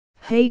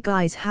Hey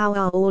guys, how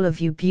are all of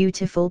you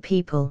beautiful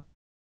people?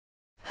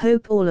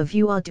 Hope all of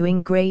you are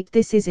doing great.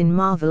 This is in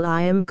Marvel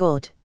I Am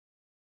God.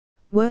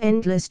 Were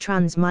Endless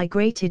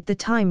transmigrated the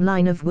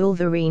timeline of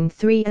Wolverine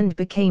 3 and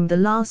became the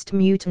last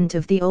mutant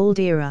of the old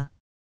era.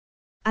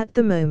 At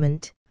the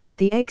moment,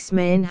 the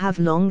X-Men have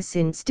long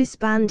since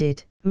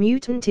disbanded,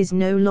 Mutant is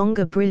no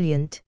longer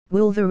brilliant,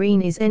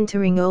 Wolverine is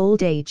entering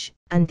old age,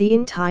 and the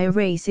entire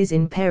race is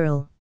in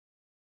peril.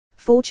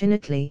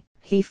 Fortunately,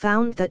 he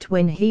found that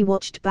when he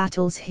watched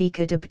battles he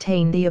could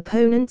obtain the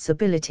opponent's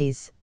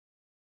abilities.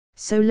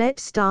 So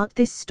let's start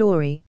this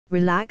story,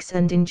 relax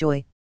and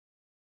enjoy.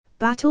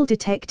 Battle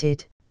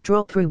detected,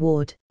 drop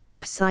reward,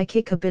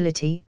 psychic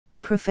ability,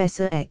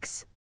 Professor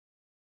X.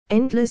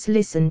 Endless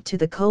listened to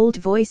the cold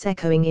voice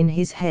echoing in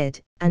his head,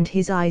 and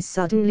his eyes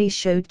suddenly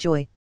showed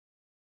joy.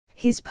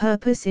 His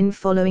purpose in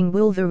following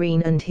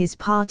Wolverine and his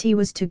party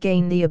was to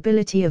gain the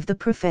ability of the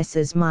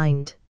Professor's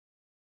mind.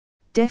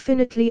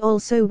 Definitely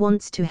also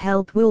wants to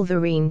help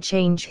Wolverine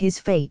change his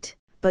fate,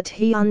 but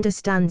he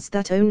understands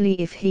that only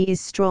if he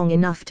is strong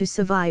enough to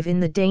survive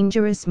in the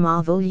dangerous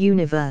Marvel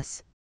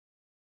universe.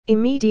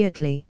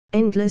 Immediately,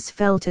 Endless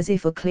felt as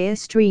if a clear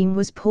stream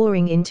was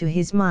pouring into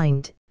his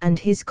mind, and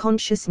his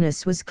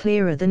consciousness was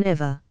clearer than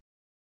ever.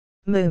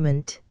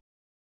 Moment.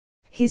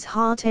 His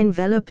heart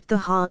enveloped the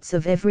hearts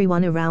of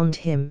everyone around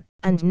him,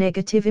 and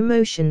negative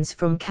emotions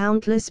from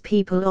countless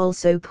people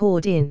also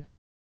poured in.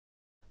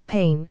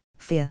 Pain,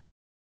 fear.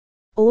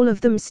 All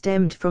of them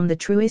stemmed from the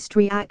truest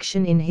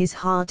reaction in his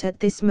heart at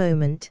this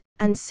moment,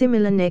 and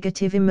similar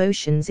negative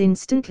emotions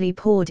instantly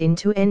poured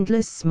into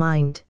Endless's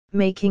mind,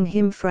 making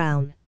him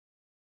frown.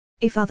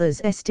 If others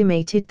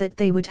estimated that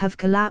they would have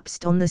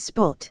collapsed on the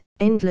spot,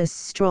 Endless'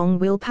 strong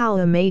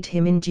willpower made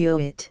him endure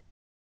it.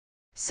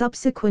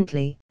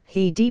 Subsequently,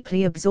 he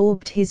deeply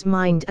absorbed his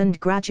mind and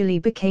gradually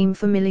became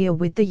familiar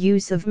with the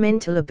use of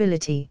mental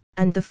ability,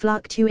 and the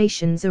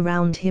fluctuations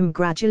around him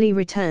gradually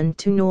returned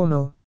to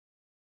normal.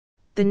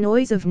 The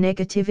noise of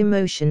negative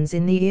emotions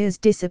in the ears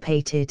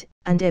dissipated,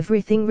 and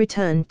everything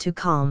returned to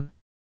calm.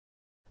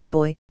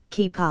 Boy,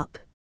 keep up.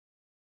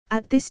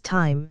 At this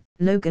time,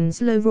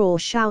 Logan's low raw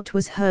shout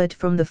was heard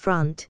from the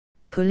front,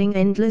 pulling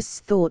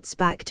Endless' thoughts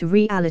back to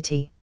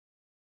reality.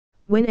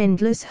 When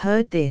Endless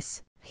heard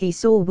this, he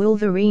saw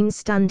Wolverine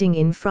standing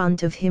in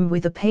front of him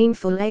with a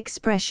painful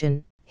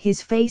expression.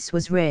 His face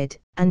was red,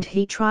 and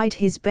he tried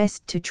his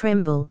best to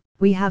tremble.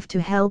 We have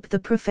to help the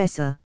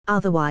Professor,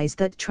 otherwise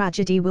that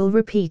tragedy will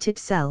repeat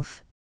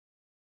itself.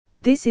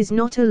 This is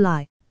not a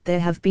lie, there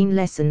have been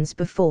lessons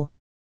before.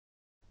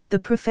 The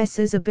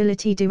Professor's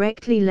ability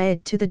directly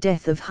led to the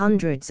death of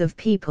hundreds of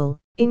people,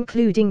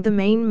 including the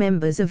main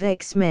members of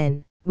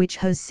X-Men, which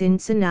has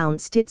since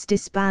announced its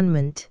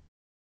disbandment.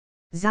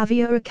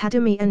 Xavier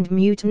Academy and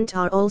Mutant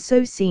are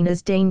also seen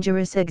as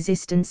dangerous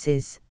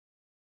existences.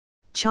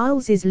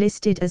 Charles is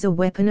listed as a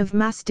weapon of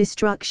mass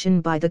destruction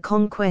by the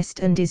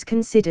Conquest and is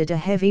considered a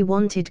heavy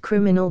wanted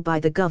criminal by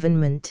the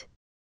government.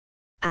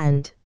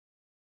 And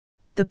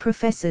the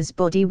Professor's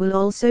body will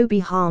also be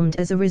harmed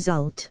as a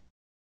result.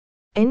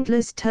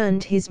 Endless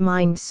turned his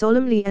mind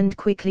solemnly and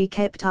quickly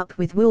kept up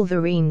with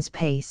Wolverine's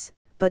pace,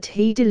 but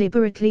he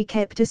deliberately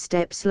kept a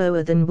step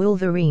slower than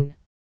Wolverine.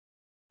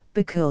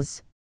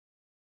 Because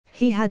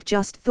he had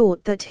just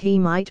thought that he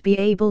might be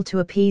able to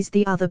appease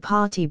the other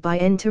party by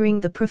entering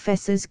the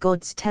Professor's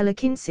God's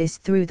telekinesis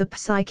through the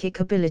psychic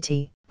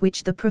ability,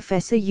 which the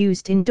Professor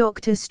used in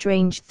Doctor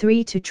Strange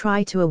 3 to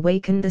try to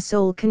awaken the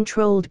soul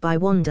controlled by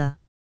Wanda.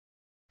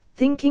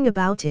 Thinking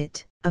about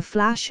it, a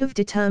flash of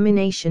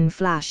determination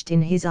flashed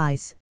in his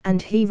eyes,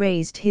 and he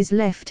raised his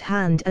left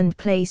hand and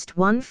placed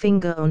one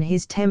finger on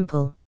his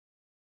temple.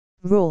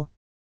 Raw.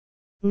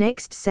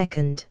 Next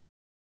second,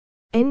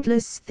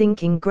 Endless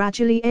thinking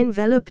gradually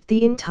enveloped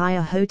the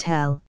entire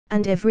hotel,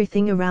 and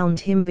everything around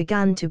him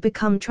began to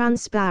become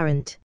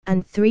transparent,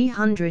 and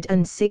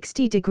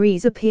 360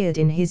 degrees appeared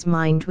in his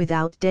mind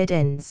without dead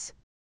ends.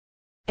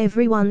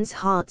 Everyone's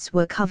hearts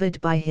were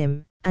covered by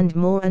him, and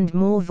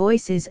more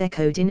voices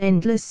echoed in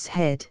Endless'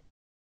 head.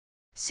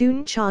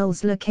 Soon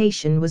Charles'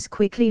 location was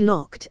quickly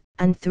locked,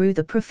 and through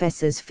the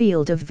Professor's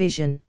field of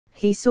vision,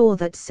 he saw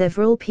that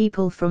several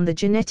people from the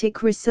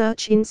Genetic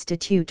Research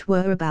Institute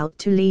were about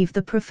to leave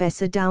the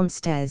Professor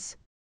downstairs.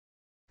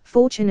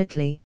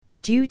 Fortunately,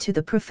 due to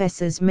the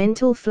Professor's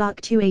mental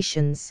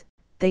fluctuations,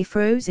 they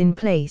froze in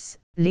place,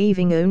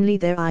 leaving only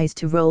their eyes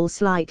to roll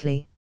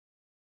slightly.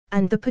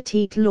 And the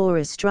petite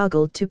Laura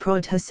struggled to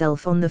prod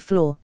herself on the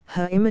floor.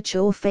 Her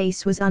immature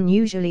face was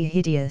unusually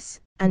hideous,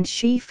 and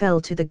she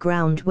fell to the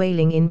ground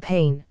wailing in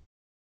pain.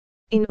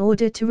 In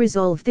order to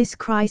resolve this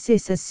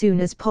crisis as soon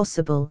as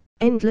possible,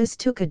 Endless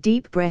took a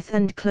deep breath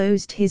and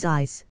closed his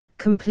eyes,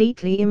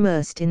 completely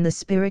immersed in the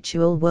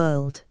spiritual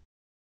world.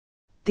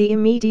 The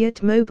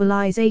immediate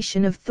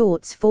mobilization of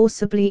thoughts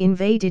forcibly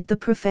invaded the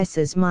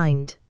Professor's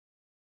mind.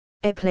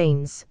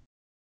 Airplanes.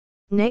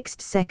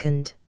 Next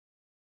second,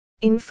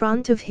 in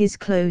front of his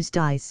closed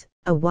eyes,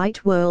 a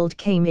white world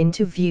came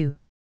into view.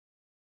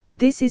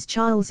 This is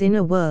Charles'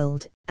 inner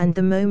world, and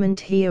the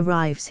moment he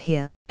arrives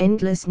here,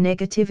 endless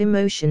negative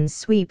emotions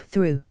sweep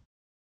through.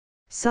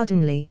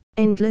 Suddenly,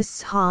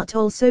 Endless's heart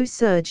also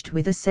surged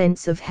with a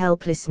sense of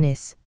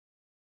helplessness.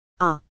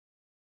 Ah!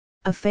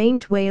 A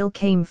faint wail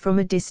came from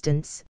a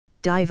distance,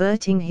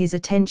 diverting his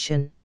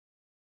attention.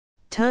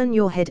 Turn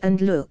your head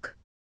and look.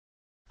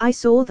 I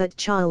saw that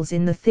Charles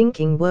in the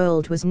thinking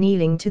world was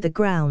kneeling to the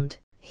ground.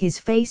 His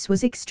face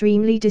was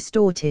extremely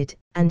distorted,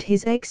 and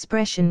his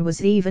expression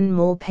was even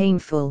more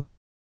painful.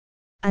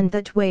 And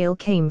that wail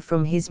came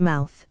from his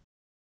mouth.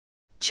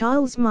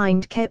 Charles'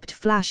 mind kept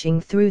flashing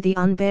through the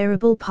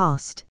unbearable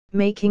past,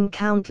 making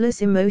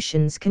countless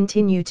emotions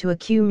continue to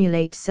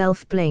accumulate: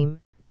 self-blame,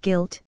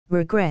 guilt,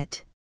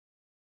 regret.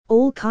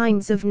 All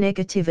kinds of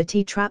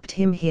negativity trapped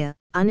him here,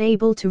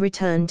 unable to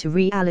return to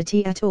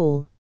reality at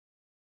all.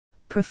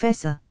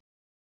 Professor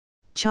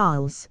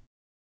Charles.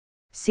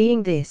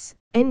 Seeing this,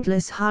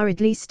 Endless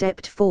hurriedly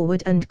stepped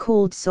forward and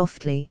called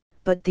softly,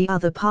 but the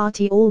other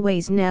party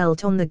always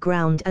knelt on the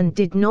ground and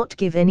did not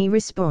give any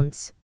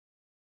response.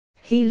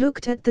 He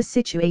looked at the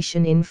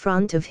situation in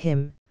front of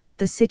him.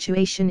 The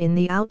situation in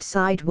the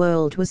outside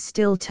world was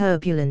still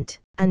turbulent,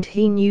 and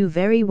he knew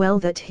very well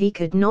that he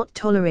could not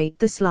tolerate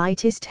the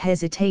slightest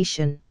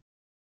hesitation.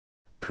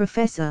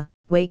 Professor,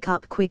 wake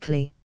up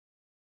quickly.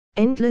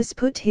 Endless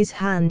put his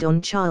hand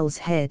on Charles'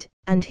 head,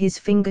 and his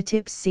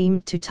fingertips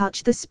seemed to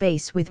touch the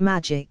space with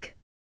magic,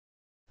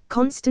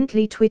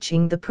 constantly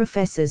twitching the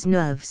professor's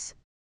nerves.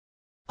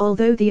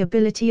 Although the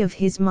ability of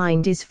his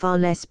mind is far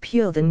less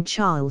pure than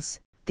Charles',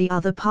 the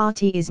other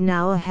party is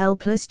now a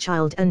helpless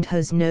child and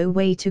has no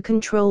way to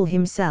control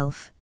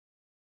himself.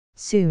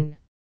 Soon.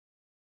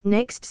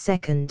 Next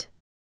second.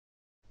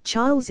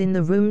 Charles in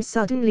the room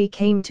suddenly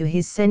came to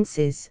his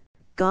senses,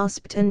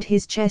 gasped, and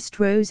his chest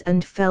rose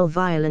and fell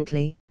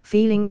violently,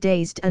 feeling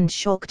dazed and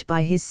shocked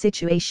by his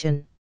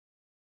situation.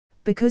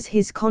 Because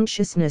his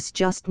consciousness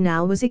just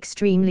now was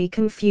extremely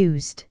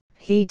confused,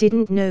 he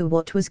didn't know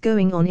what was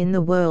going on in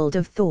the world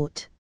of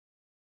thought.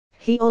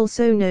 He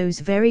also knows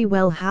very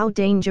well how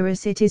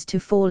dangerous it is to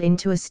fall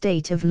into a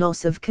state of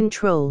loss of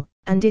control,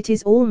 and it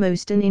is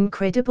almost an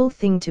incredible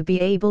thing to be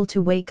able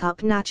to wake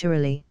up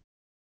naturally.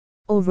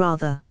 Or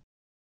rather,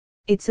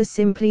 it's a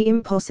simply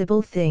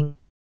impossible thing.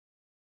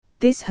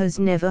 This has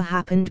never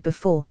happened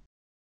before.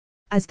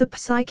 As the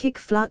psychic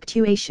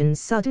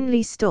fluctuations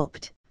suddenly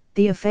stopped,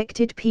 the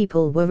affected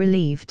people were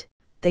relieved.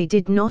 They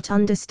did not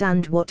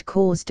understand what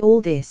caused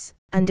all this,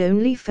 and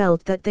only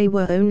felt that they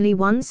were only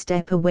one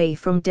step away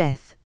from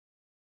death.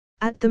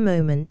 At the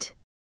moment,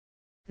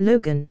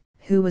 Logan,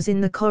 who was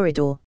in the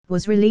corridor,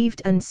 was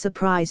relieved and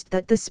surprised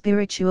that the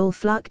spiritual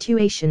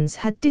fluctuations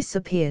had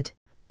disappeared,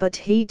 but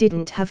he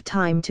didn't have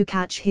time to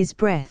catch his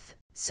breath,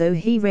 so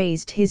he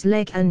raised his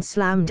leg and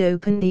slammed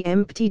open the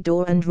empty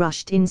door and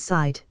rushed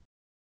inside.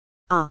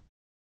 Ah!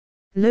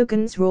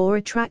 Logan's roar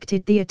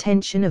attracted the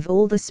attention of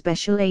all the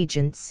special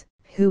agents,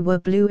 who were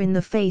blue in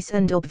the face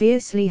and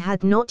obviously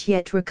had not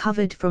yet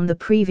recovered from the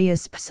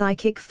previous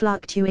psychic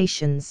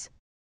fluctuations.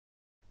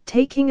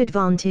 Taking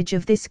advantage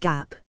of this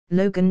gap,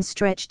 Logan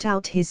stretched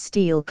out his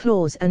steel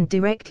claws and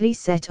directly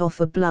set off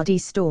a bloody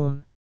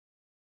storm.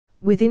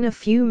 Within a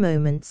few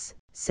moments,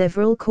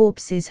 several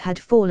corpses had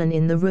fallen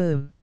in the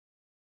room.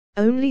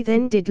 Only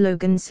then did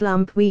Logan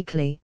slump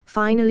weakly,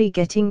 finally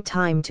getting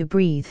time to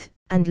breathe,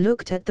 and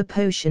looked at the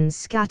potions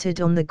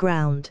scattered on the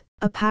ground,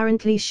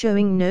 apparently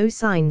showing no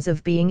signs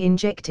of being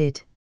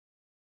injected.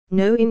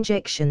 No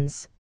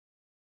injections.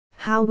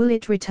 How will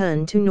it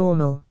return to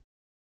normal?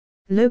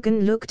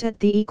 Logan looked at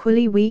the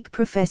equally weak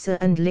professor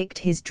and licked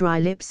his dry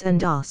lips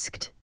and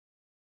asked.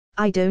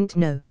 I don't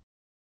know.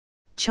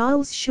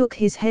 Charles shook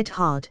his head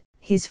hard,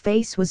 his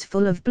face was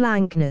full of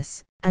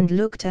blankness, and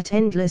looked at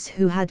Endless,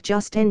 who had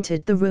just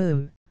entered the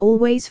room,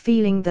 always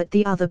feeling that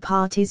the other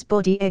party's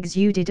body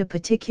exuded a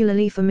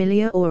particularly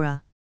familiar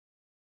aura.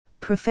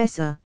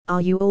 Professor, are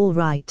you all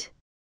right?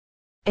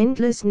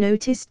 Endless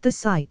noticed the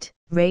sight,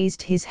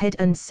 raised his head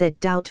and said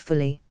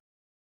doubtfully.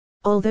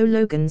 Although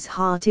Logan's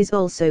heart is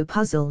also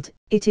puzzled,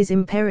 it is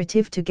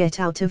imperative to get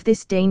out of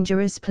this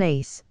dangerous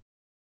place.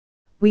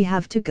 We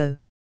have to go.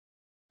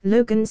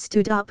 Logan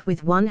stood up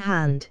with one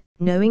hand,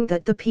 knowing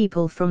that the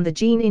people from the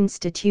Gene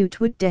Institute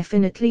would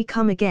definitely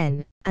come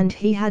again, and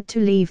he had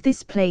to leave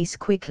this place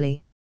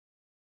quickly.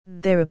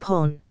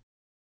 Thereupon,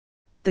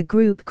 the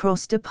group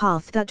crossed a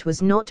path that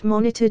was not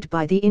monitored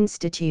by the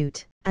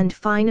Institute, and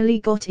finally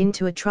got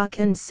into a truck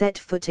and set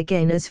foot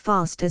again as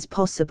fast as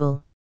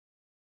possible.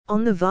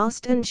 On the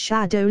vast and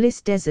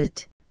shadowless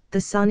desert,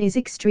 the sun is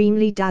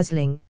extremely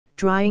dazzling,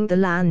 drying the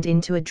land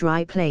into a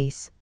dry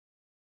place.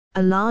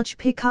 A large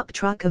pickup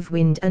truck of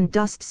wind and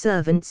dust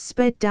servants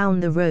sped down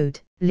the road,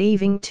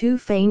 leaving two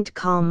faint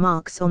car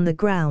marks on the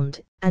ground,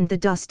 and the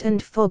dust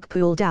and fog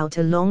pooled out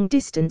a long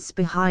distance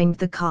behind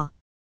the car.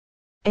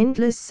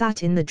 Endless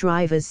sat in the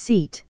driver's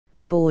seat,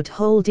 bored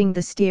holding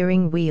the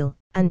steering wheel,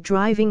 and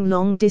driving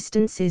long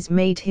distances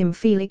made him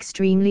feel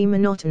extremely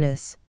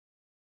monotonous.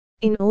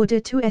 In order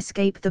to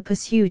escape the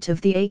pursuit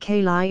of the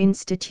AKLI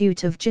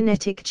Institute of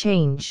Genetic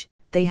Change,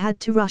 they had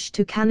to rush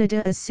to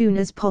Canada as soon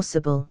as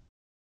possible.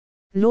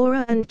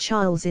 Laura and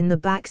Charles in the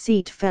back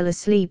seat fell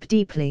asleep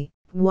deeply,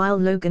 While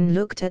Logan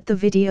looked at the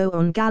video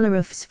on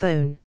Galarof's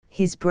phone,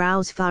 his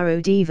brows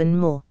furrowed even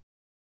more.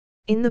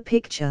 In the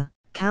picture,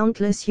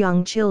 countless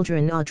young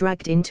children are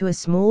dragged into a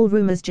small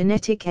room as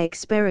genetic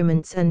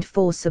experiments and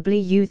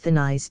forcibly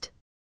euthanized.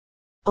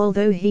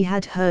 Although he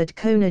had heard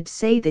Conrad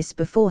say this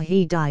before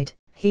he died,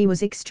 he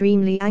was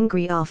extremely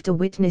angry after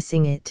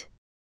witnessing it.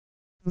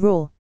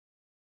 Raw.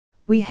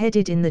 We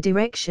headed in the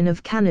direction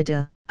of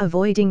Canada,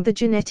 avoiding the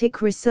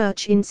Genetic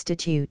Research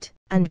Institute,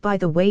 and by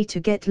the way to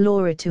get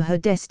Laura to her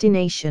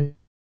destination.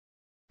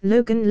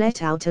 Logan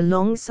let out a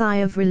long sigh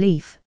of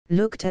relief,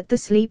 looked at the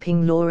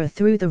sleeping Laura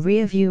through the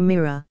rearview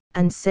mirror,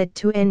 and said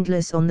to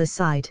Endless on the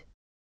side.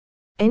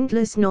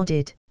 Endless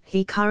nodded.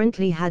 He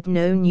currently had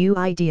no new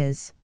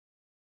ideas.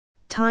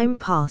 Time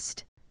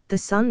passed, the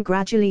sun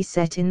gradually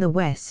set in the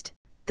west,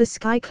 the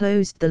sky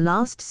closed the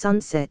last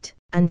sunset,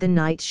 and the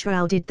night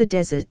shrouded the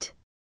desert.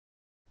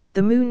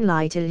 The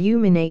moonlight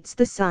illuminates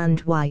the sand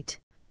white,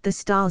 the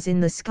stars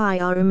in the sky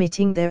are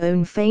emitting their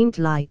own faint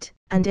light,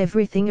 and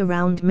everything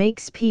around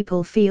makes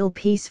people feel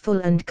peaceful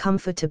and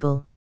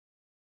comfortable.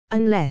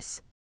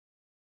 Unless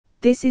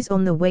this is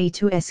on the way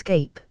to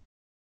escape.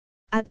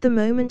 At the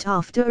moment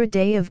after a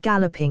day of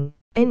galloping,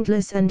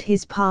 Endless and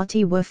his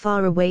party were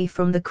far away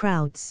from the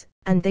crowds,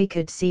 and they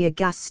could see a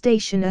gas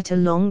station at a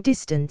long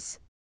distance.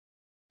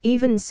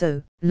 Even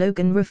so,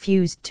 Logan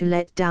refused to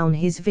let down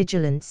his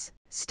vigilance,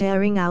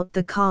 staring out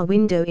the car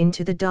window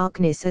into the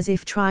darkness as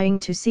if trying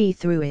to see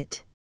through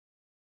it.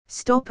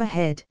 Stop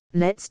ahead,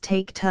 let's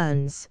take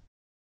turns.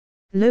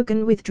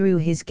 Logan withdrew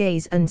his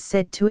gaze and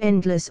said to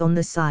Endless on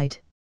the side.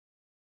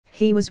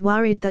 He was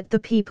worried that the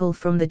people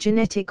from the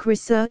Genetic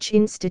Research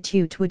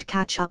Institute would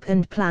catch up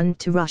and planned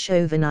to rush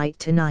overnight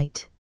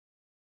tonight.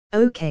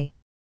 Okay.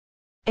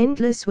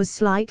 Endless was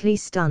slightly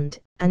stunned,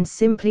 and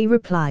simply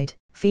replied,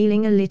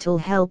 feeling a little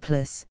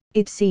helpless,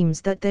 it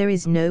seems that there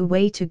is no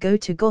way to go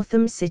to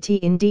Gotham City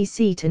in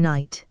DC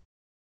tonight.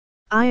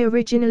 I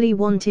originally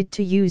wanted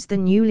to use the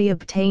newly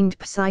obtained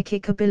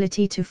psychic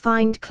ability to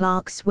find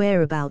Clark's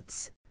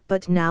whereabouts,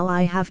 but now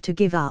I have to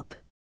give up.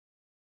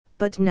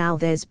 But now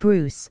there's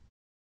Bruce.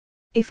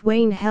 If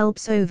Wayne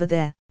helps over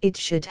there, it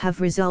should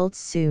have results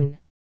soon.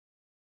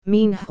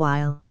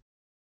 Meanwhile,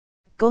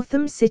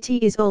 Gotham City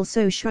is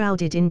also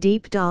shrouded in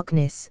deep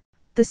darkness.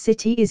 The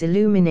city is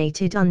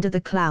illuminated under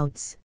the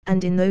clouds,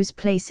 and in those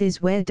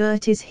places where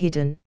dirt is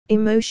hidden,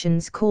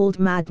 emotions called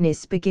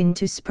madness begin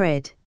to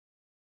spread.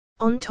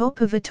 On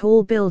top of a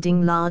tall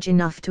building large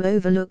enough to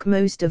overlook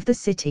most of the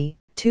city,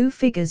 two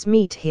figures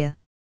meet here.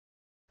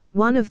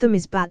 One of them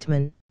is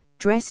Batman,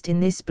 dressed in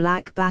this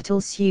black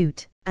battle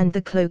suit, and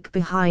the cloak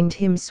behind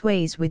him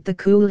sways with the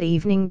cool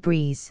evening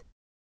breeze.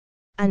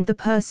 And the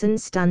person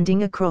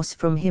standing across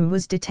from him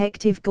was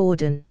Detective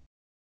Gordon.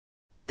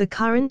 The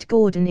current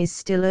Gordon is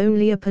still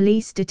only a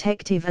police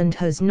detective and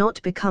has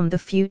not become the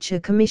future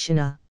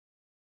commissioner.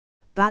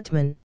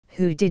 Batman,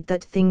 who did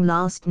that thing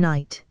last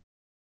night?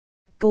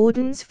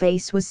 Gordon's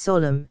face was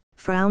solemn,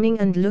 frowning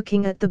and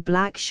looking at the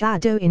black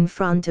shadow in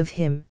front of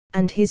him,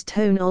 and his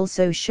tone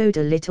also showed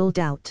a little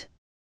doubt.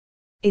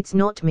 It's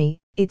not me,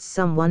 it's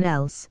someone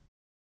else.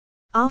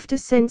 After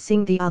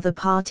sensing the other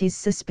party's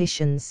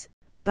suspicions,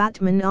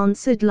 Batman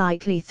answered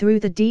lightly through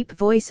the deep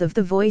voice of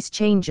the voice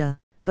changer,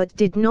 but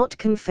did not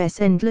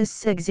confess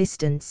Endless'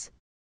 existence.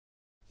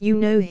 You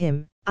know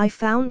him, I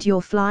found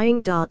your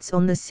flying darts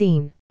on the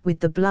scene, with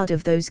the blood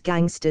of those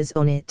gangsters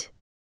on it.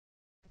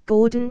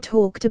 Gordon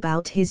talked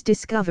about his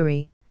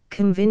discovery,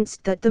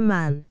 convinced that the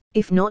man,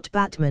 if not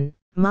Batman,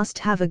 must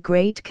have a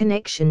great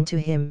connection to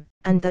him,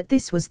 and that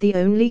this was the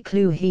only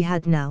clue he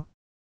had now.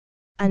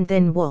 And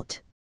then what?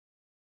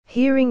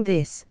 Hearing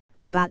this,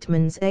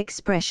 Batman's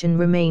expression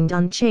remained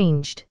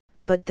unchanged,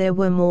 but there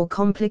were more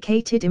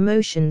complicated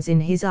emotions in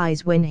his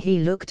eyes when he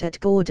looked at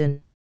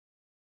Gordon.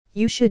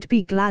 You should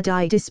be glad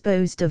I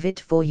disposed of it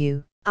for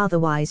you,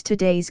 otherwise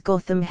today's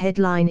Gotham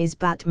headline is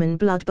Batman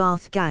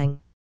Bloodbath Gang.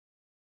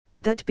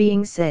 That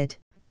being said,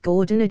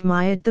 Gordon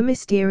admired the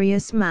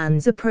mysterious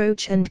man's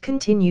approach and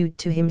continued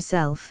to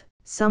himself,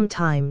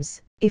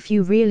 sometimes, if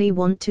you really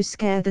want to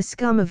scare the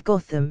scum of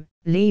Gotham,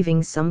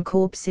 leaving some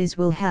corpses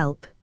will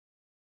help.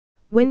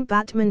 When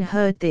Batman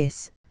heard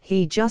this,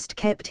 he just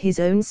kept his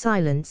own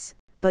silence,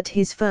 but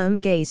his firm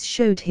gaze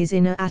showed his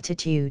inner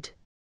attitude.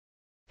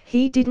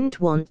 He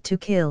didn't want to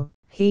kill,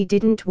 he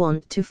didn't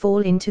want to fall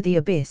into the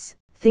abyss,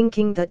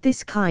 thinking that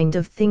this kind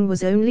of thing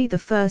was only the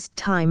first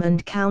time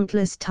and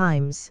countless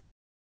times.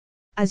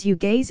 As you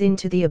gaze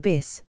into the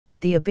abyss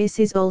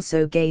is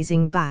also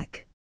gazing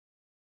back.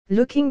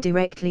 Looking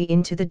directly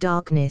into the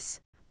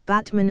darkness,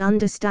 Batman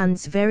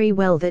understands very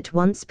well that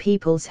once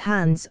people's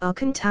hands are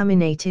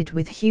contaminated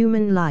with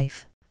human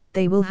life,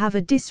 they will have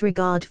a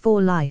disregard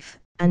for life,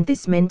 and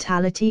this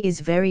mentality is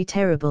very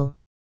terrible.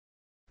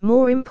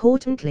 More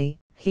importantly,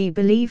 he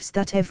believes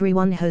that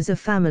everyone has a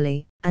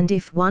family, and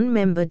if one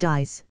member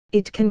dies,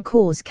 it can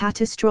cause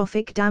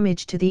catastrophic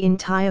damage to the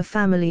entire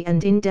family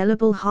and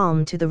indelible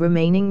harm to the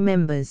remaining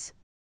members.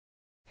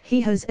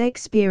 He has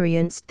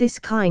experienced this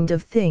kind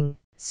of thing,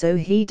 so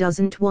he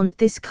doesn't want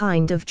this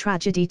kind of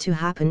tragedy to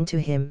happen to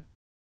him.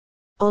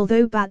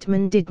 Although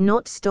Batman did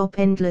not stop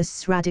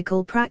Endless's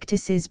radical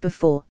practices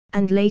before,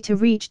 and later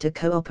reached a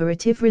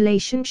cooperative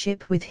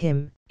relationship with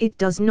him, it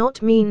does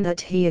not mean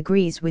that he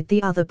agrees with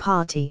the other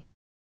party.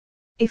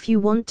 If you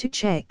want to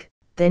check,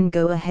 then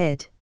go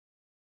ahead.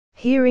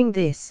 Hearing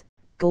this,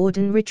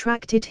 Gordon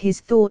retracted his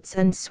thoughts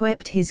and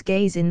swept his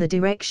gaze in the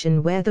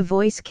direction where the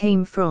voice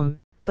came from,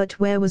 but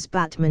where was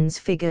Batman's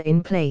figure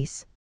in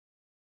place?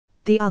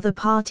 The other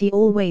party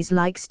always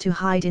likes to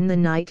hide in the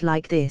night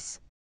like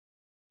this.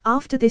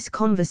 After this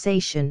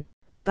conversation,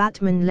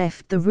 Batman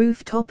left the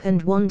rooftop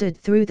and wandered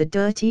through the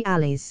dirty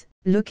alleys,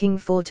 looking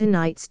for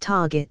tonight's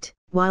target,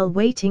 while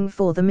waiting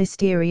for the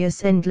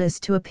mysterious Endless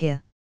to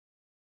appear.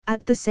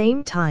 At the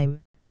same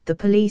time, the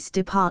police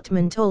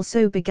department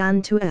also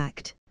began to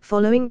act,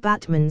 following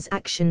Batman's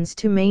actions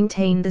to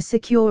maintain the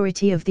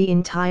security of the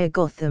entire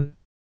Gotham.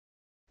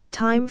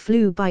 Time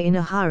flew by in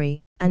a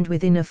hurry, and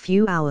within a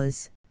few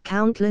hours,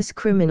 countless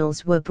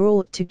criminals were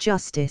brought to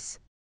justice.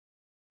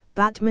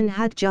 Batman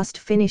had just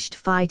finished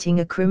fighting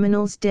a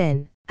criminal's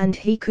den, and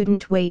he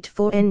couldn't wait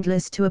for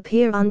Endless to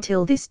appear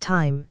until this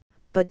time,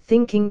 but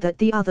thinking that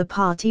the other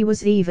party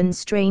was even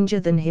stranger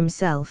than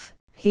himself,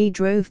 he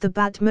drove the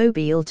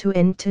Batmobile to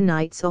end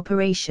tonight's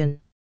operation.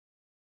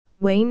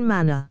 Wayne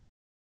Manor.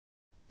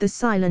 The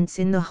silence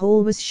in the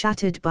hall was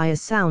shattered by a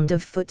sound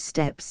of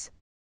footsteps.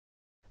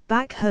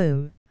 Back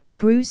home,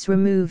 Bruce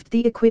removed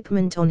the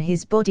equipment on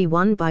his body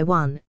one by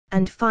one,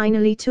 and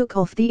finally took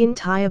off the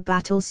entire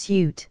battle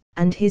suit,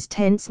 and his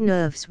tense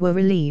nerves were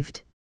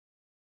relieved.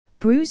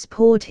 Bruce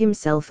poured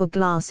himself a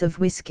glass of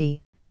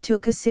whiskey,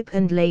 took a sip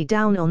and lay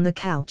down on the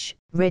couch,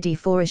 ready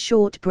for a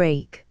short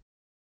break.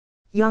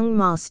 Young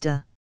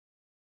master.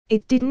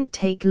 It didn't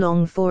take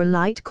long for a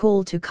light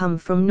call to come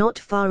from not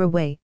far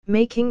away,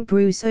 making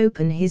Bruce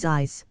open his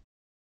eyes.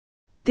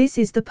 This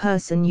is the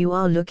person you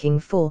are looking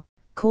for,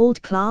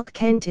 called Clark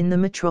Kent in the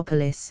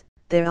metropolis.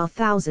 There are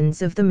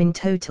thousands of them in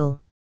total.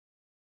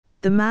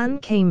 The man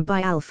came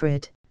by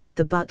Alfred,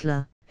 the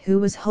butler, who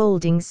was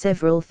holding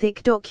several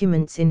thick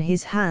documents in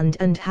his hand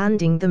and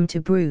handing them to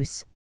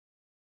Bruce.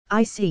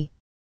 I see.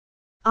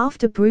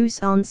 After Bruce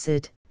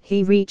answered,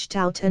 he reached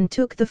out and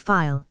took the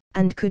file,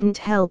 and couldn't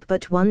help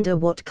but wonder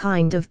what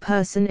kind of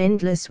person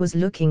Endless was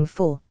looking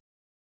for.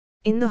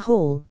 In the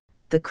hall,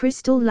 the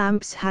crystal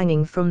lamps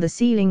hanging from the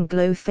ceiling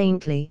glow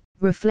faintly,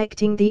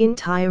 reflecting the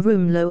entire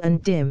room low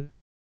and dim.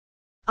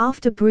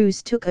 After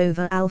Bruce took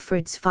over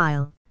Alfred's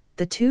file,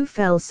 the two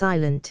fell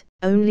silent,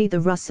 only the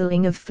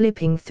rustling of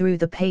flipping through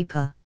the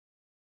paper.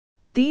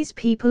 These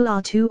people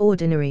are too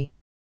ordinary.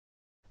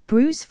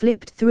 Bruce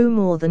flipped through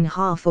more than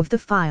half of the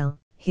file,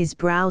 his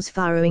brows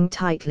furrowing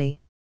tightly.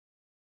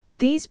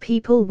 These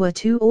people were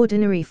too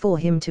ordinary for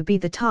him to be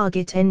the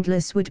target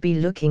Endless would be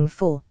looking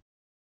for.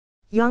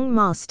 Young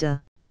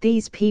master,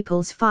 these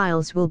people's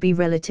files will be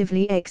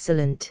relatively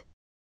excellent.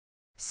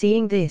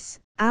 Seeing this,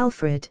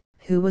 Alfred,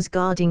 who was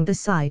guarding the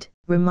side,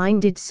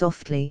 reminded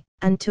softly,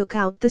 and took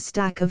out the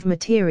stack of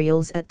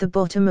materials at the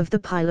bottom of the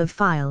pile of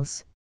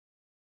files.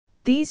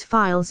 These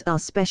files are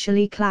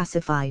specially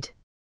classified.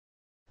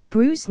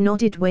 Bruce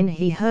nodded when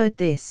he heard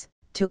this,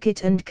 took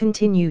it and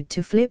continued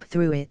to flip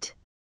through it.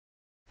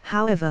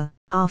 However,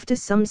 after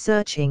some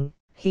searching,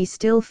 he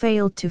still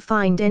failed to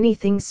find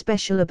anything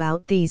special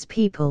about these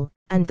people,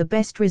 and the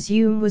best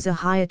resume was a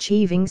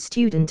high-achieving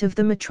student of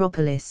the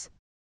metropolis.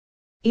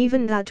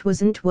 Even that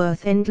wasn't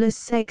worth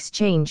Endless'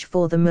 exchange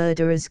for the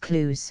murderer's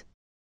clues.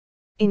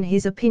 In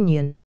his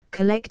opinion,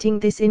 collecting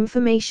this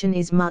information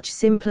is much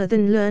simpler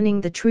than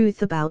learning the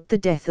truth about the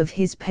death of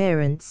his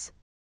parents.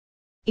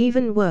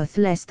 Even worth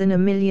less than $1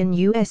 million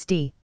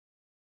USD.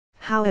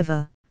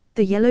 However,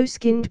 the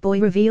yellow-skinned boy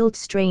revealed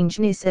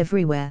strangeness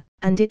everywhere,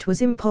 and it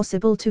was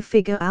impossible to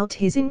figure out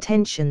his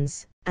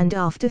intentions, and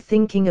after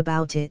thinking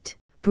about it,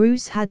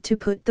 Bruce had to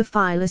put the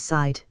file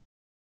aside.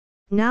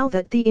 Now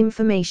that the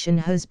information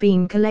has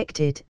been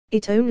collected,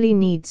 it only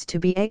needs to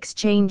be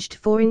exchanged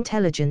for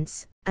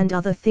intelligence, and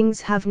other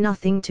things have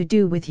nothing to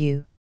do with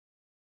you.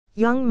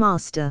 Young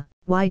master,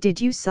 why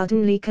did you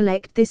suddenly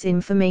collect this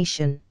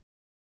information?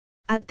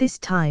 At this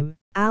time,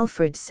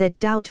 Alfred said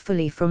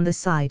doubtfully from the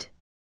side.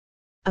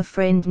 A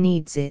friend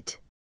needs it.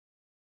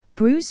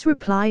 Bruce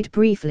replied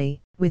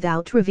briefly,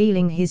 without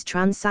revealing his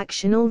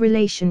transactional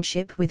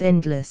relationship with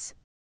Endless.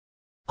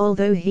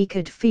 Although he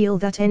could feel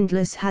that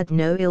Endless had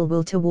no ill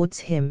will towards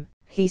him,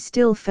 he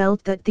still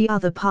felt that the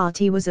other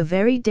party was a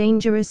very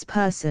dangerous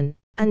person,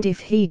 and if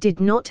he did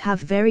not have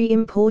very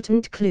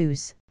important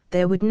clues,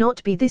 there would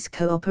not be this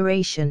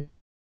cooperation.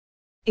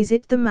 Is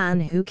it the man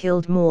who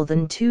killed more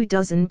than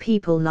 24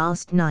 people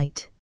last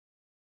night?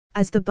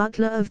 As the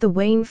butler of the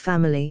Wayne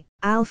family,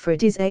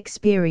 Alfred is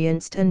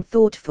experienced and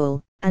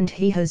thoughtful, and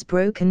he has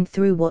broken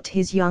through what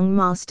his young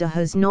master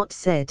has not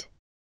said.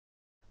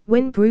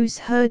 When Bruce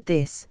heard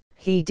this,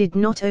 he did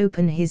not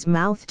open his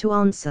mouth to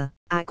answer,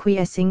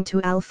 acquiescing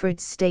to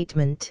Alfred's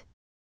statement.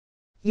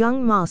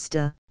 Young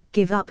master,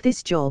 give up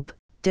this job,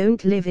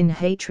 don't live in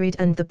hatred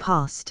and the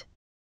past.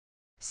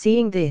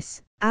 Seeing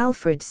this,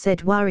 Alfred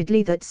said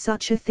worriedly that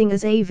such a thing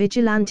as a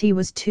vigilante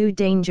was too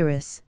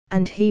dangerous,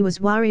 and he was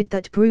worried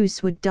that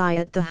Bruce would die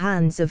at the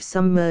hands of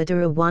some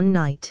murderer one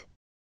night.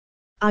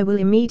 I will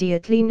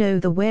immediately know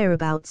the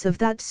whereabouts of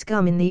that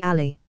scum in the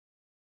alley.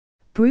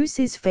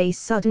 Bruce's face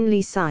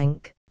suddenly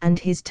sank, and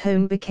his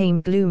tone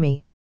became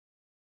gloomy.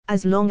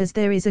 As long as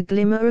there is a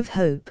glimmer of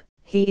hope,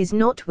 he is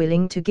not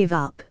willing to give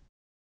up.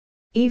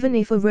 Even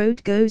if a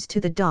road goes to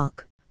the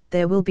dark,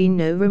 there will be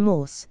no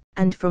remorse,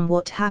 and from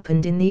what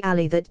happened in the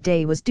alley that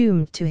day was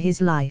doomed to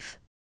his life.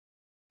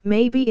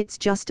 Maybe it's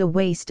just a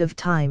waste of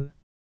time.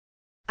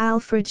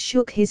 Alfred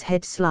shook his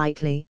head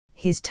slightly,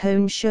 his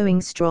tone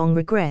showing strong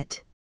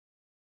regret.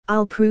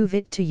 I'll prove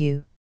it to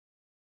you.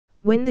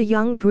 When the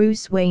young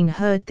Bruce Wayne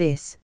heard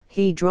this,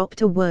 he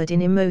dropped a word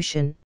in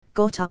emotion,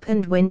 got up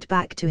and went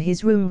back to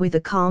his room with a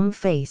calm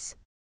face.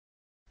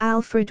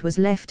 Alfred was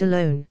left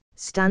alone,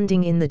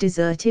 standing in the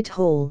deserted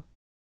hall.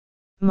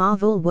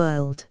 Marvel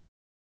World.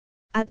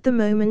 At the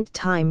moment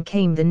time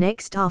came the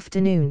next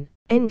afternoon,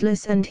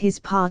 Endless and his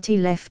party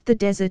left the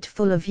desert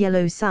full of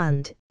yellow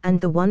sand,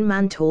 and the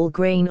one-man-tall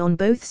grain on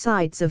both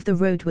sides of the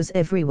road was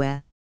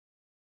everywhere.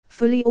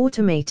 Fully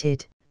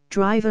automated,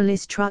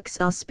 driverless trucks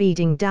are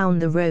speeding down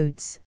the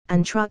roads,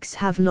 and trucks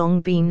have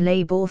long been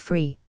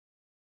labor-free.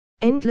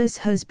 Endless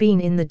has been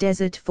in the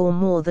desert for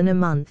more than a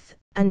month,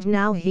 and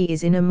now he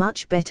is in a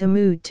much better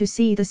mood to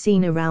see the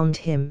scene around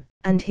him,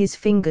 and his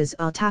fingers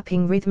are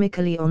tapping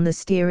rhythmically on the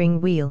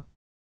steering wheel.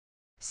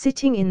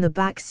 Sitting in the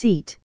back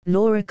seat,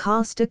 Laura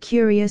cast a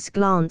curious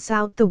glance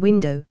out the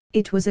window.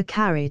 It was a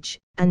carriage,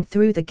 and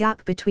through the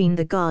gap between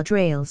the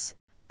guardrails,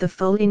 the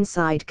full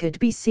inside could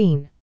be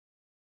seen.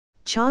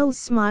 Charles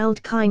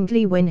smiled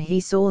kindly when he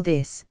saw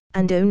this,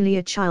 and only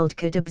a child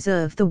could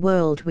observe the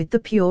world with the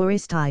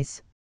purest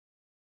eyes.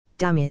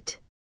 Damn it!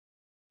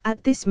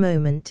 At this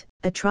moment,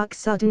 a truck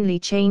suddenly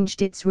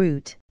changed its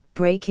route,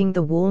 breaking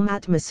the warm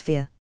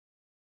atmosphere.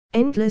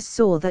 Endless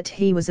saw that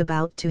he was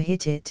about to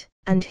hit it,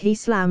 and he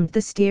slammed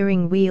the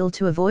steering wheel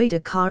to avoid a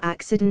car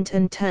accident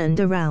and turned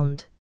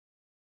around.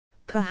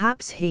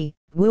 Perhaps he,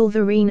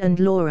 Wolverine and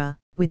Laura,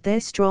 with their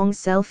strong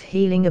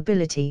self-healing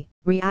ability,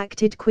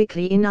 reacted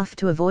quickly enough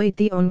to avoid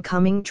the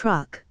oncoming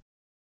truck.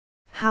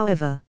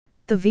 However,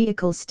 the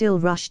vehicle still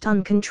rushed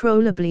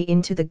uncontrollably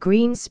into the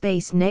green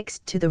space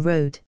next to the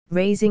road,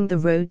 raising the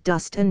road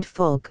dust and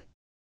fog.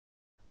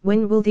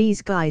 When will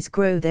these guys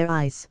grow their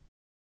eyes?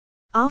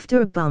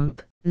 After a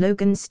bump,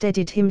 Logan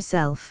steadied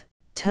himself,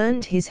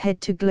 turned his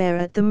head to glare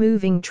at the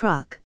moving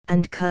truck,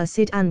 and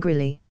cursed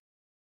angrily.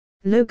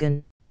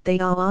 Logan, they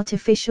are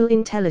artificial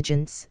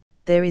intelligence,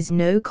 there is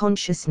no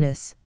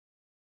consciousness.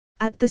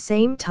 At the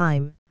same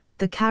time,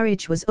 the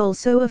carriage was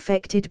also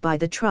affected by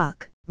the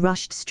truck,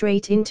 rushed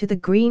straight into the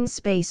green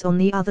space on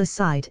the other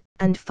side,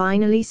 and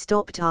finally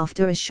stopped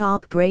after a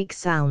sharp brake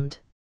sound.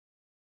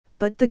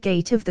 But the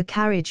gate of the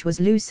carriage was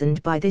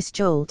loosened by this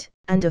jolt,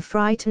 and a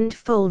frightened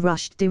foal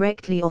rushed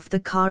directly off the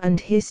car and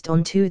hissed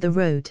onto the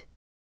road.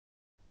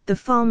 The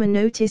farmer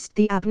noticed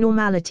the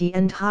abnormality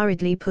and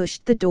hurriedly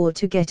pushed the door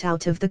to get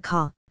out of the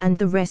car, and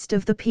the rest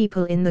of the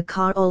people in the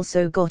car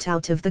also got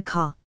out of the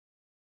car.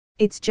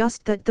 It's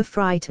just that the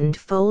frightened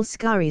foal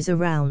scurries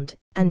around,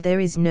 and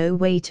there is no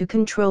way to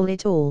control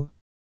it all.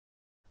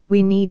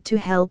 We need to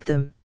help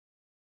them.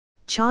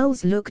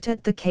 Charles looked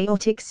at the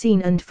chaotic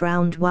scene and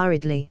frowned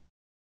worriedly.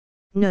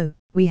 No,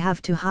 we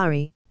have to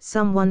hurry,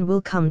 someone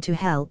will come to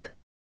help.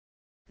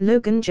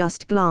 Logan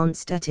just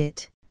glanced at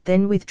it,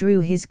 then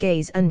withdrew his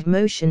gaze and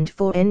motioned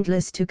for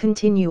Endless to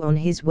continue on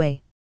his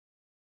way.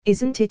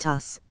 Isn't it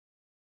us?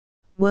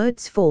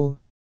 Words fall.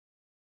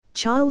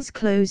 Charles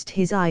closed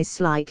his eyes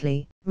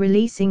slightly,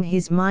 releasing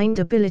his mind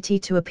ability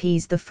to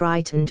appease the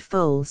frightened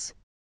foals.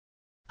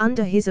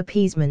 Under his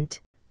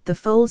appeasement, the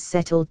foals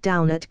settled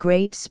down at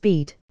great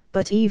speed,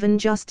 but even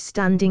just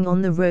standing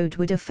on the road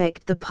would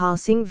affect the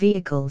passing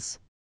vehicles.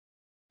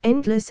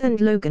 Endless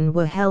and Logan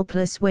were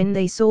helpless when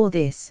they saw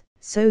this,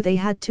 so they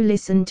had to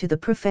listen to the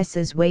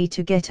professor's way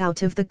to get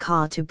out of the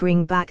car to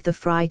bring back the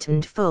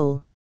frightened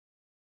foal.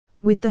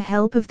 With the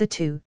help of the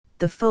two,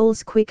 the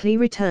foals quickly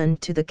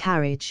returned to the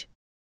carriage.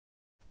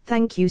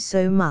 Thank you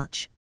so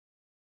much.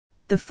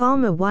 The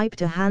farmer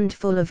wiped a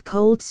handful of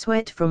cold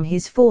sweat from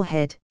his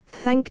forehead,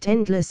 thanked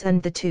Endless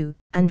and the two,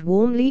 and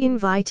warmly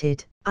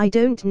invited, I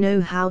don't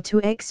know how to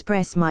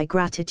express my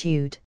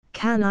gratitude,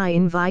 can I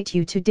invite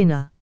you to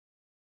dinner?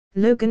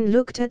 Logan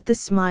looked at the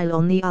smile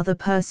on the other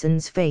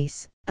person's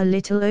face, a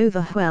little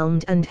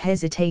overwhelmed and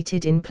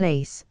hesitated in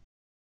place.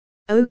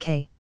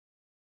 Okay.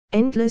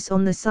 Endless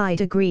on the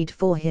side agreed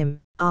for him,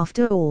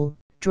 after all,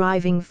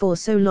 driving for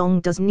so long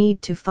does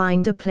need to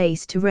find a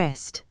place to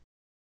rest.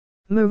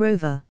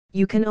 Moreover,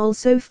 you can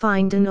also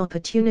find an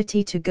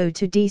opportunity to go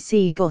to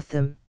DC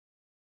Gotham.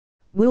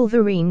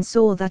 Wolverine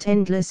saw that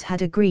Endless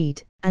had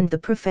agreed, and the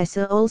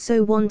professor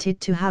also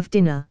wanted to have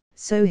dinner,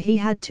 so he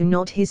had to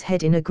nod his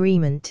head in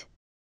agreement.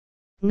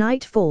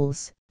 Night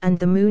falls, and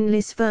the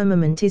moonless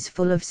firmament is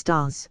full of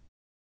stars.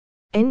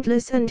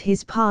 Endless and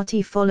his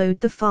party followed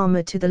the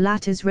farmer to the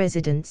latter's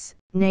residence,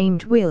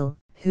 named Will,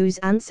 whose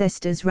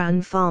ancestors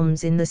ran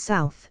farms in the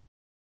south.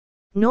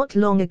 Not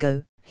long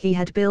ago, he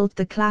had built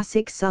the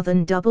classic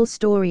southern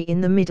double-story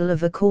in the middle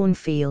of a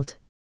cornfield.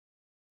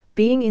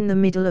 Being in the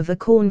middle of a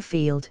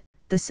cornfield,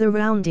 the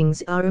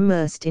surroundings are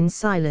immersed in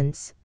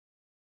silence.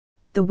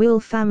 The Will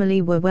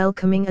family were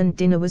welcoming and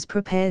dinner was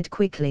prepared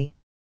quickly.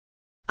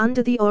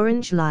 Under the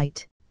orange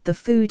light, the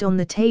food on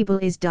the table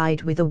is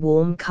dyed with a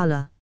warm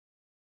color.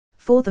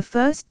 For the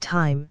first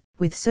time,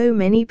 with so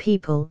many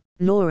people,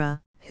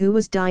 Laura, who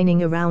was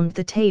dining around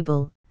the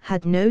table,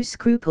 had no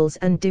scruples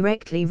and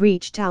directly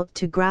reached out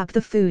to grab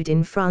the food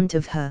in front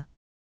of her.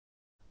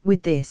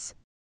 With this,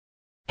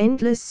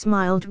 Endless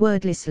smiled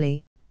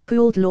wordlessly,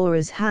 pulled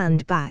Laura's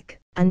hand back,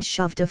 and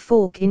shoved a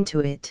fork into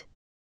it.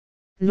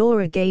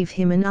 Laura gave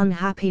him an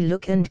unhappy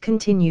look and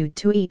continued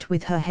to eat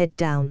with her head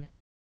down.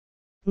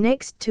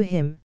 Next to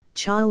him,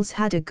 Charles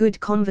had a good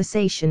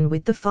conversation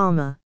with the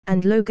farmer,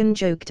 and Logan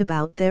joked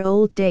about their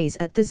old days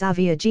at the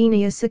Xavier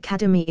Genius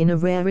Academy in a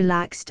rare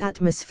relaxed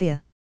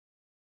atmosphere.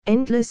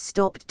 Endless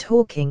stopped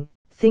talking,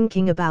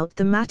 thinking about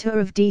the matter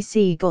of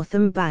DC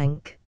Gotham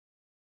Bank.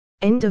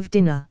 End of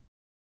dinner.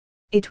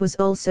 It was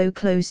also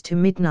close to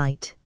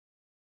midnight.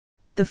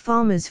 The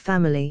farmer's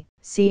family,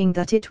 seeing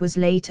that it was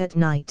late at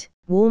night,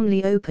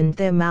 warmly opened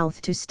their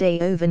mouth to stay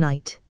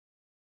overnight.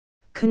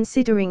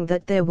 Considering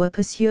that there were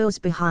pursuers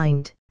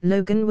behind,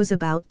 Logan was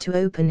about to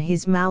open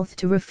his mouth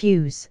to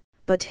refuse,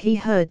 but he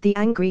heard the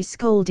angry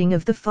scolding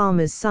of the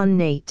farmer's son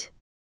Nate.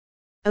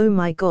 "Oh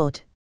my God!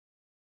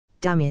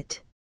 Damn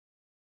it!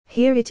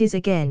 Here it is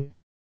again!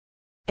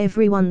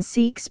 Everyone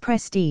seeks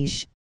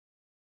prestige."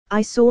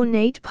 I saw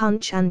Nate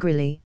punch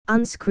angrily,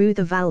 unscrew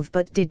the valve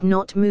but did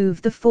not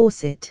move the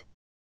faucet.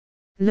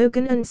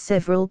 Logan and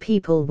several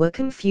people were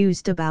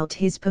confused about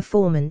his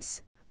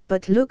performance,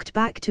 but looked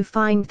back to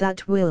find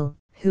that Will,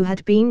 who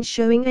had been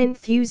showing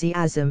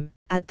enthusiasm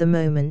at the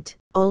moment,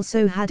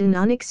 also had an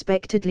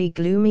unexpectedly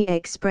gloomy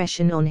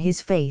expression on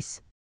his face.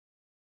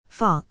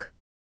 Fuck.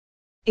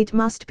 It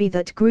must be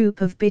that group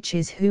of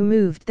bitches who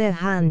moved their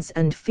hands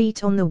and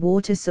feet on the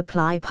water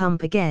supply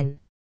pump again.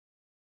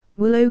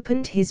 Will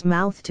opened his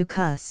mouth to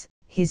curse,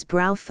 his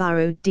brow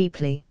furrowed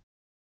deeply.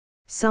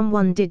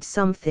 Someone did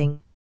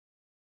something.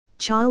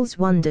 Charles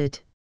wondered.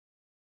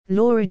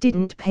 Laura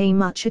didn't pay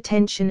much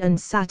attention and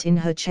sat in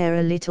her chair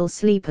a little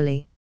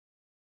sleepily.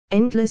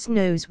 Endless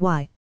knows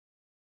why.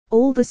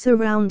 All the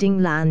surrounding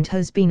land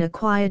has been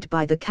acquired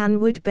by the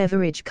Canwood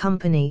Beverage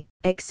Company,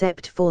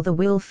 except for the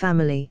Will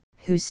family,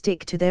 who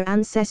stick to their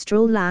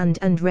ancestral land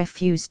and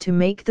refuse to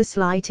make the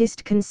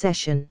slightest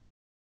concession.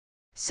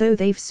 So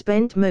they've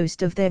spent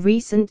most of their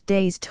recent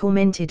days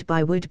tormented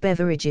by Wood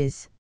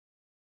beverages.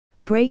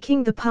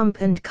 Breaking the pump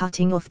and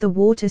cutting off the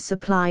water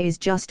supply is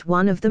just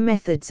one of the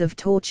methods of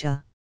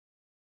torture.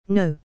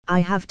 No, I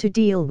have to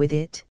deal with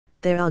it,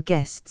 there are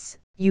guests,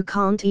 you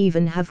can't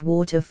even have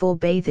water for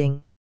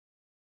bathing.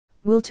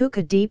 Will took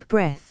a deep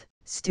breath,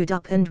 stood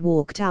up and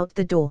walked out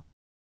the door.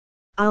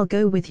 I'll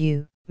go with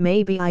you,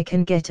 maybe I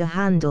can get a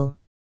handle.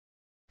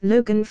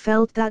 Logan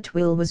felt that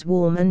Will was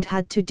warm and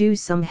had to do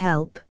some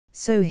help,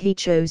 so he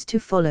chose to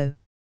follow.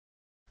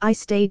 I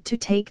stayed to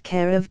take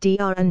care of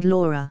Dr. and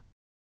Laura.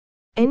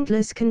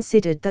 Endless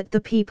considered that the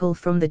people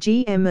from the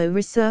GMO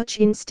Research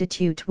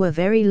Institute were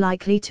very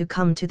likely to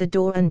come to the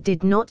door and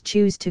did not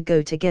choose to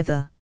go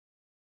together.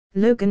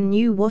 Logan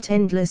knew what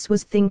Endless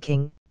was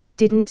thinking,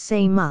 didn't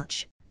say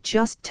much,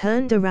 just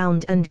turned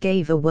around and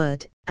gave a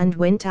word, and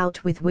went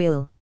out with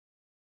Will.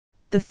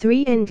 The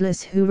three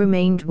Endless who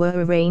remained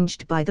were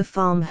arranged by the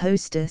farm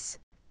hostess,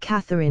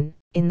 Catherine,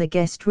 in the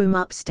guest room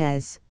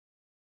upstairs.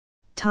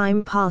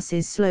 Time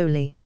passes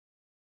slowly.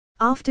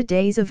 After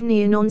days of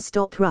near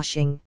non-stop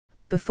rushing,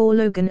 before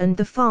Logan and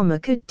the farmer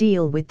could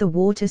deal with the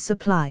water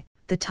supply,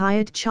 the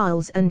tired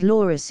Charles and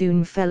Laura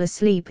soon fell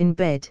asleep in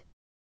bed.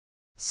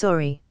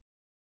 Sorry.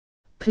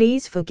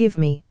 Please forgive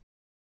me.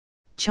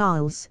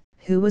 Charles,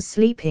 who was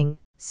sleeping,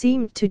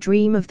 seemed to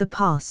dream of the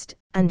past,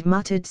 and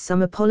muttered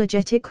some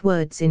apologetic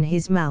words in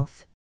his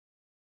mouth.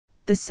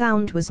 The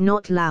sound was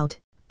not loud,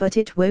 but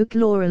it woke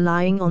Laura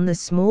lying on the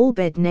small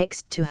bed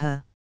next to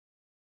her.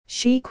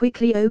 She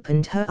quickly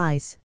opened her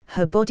eyes,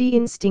 her body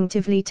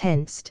instinctively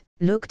tensed,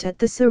 looked at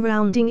the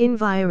surrounding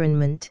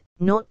environment,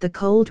 not the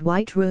cold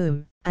white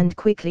room, and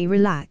quickly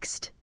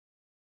relaxed.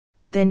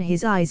 Then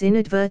his eyes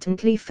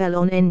inadvertently fell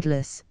on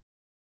Endless.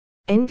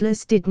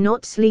 Endless did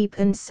not sleep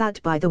and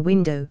sat by the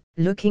window,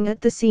 looking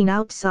at the scene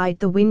outside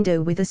the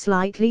window with a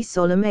slightly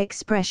solemn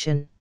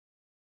expression.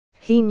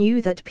 He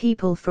knew that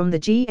people from the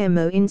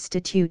GMO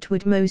Institute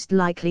would most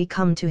likely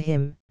come to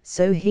him,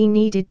 so he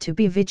needed to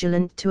be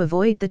vigilant to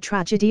avoid the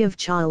tragedy of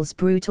Charles'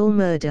 brutal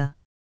murder.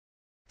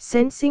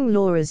 Sensing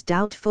Laura's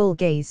doubtful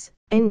gaze,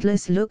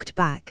 Endless looked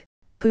back,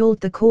 pulled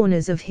the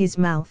corners of his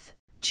mouth,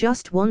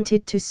 just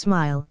wanted to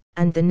smile,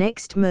 and the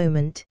next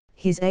moment,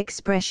 his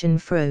expression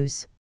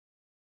froze.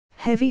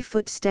 Heavy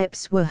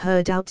footsteps were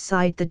heard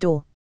outside the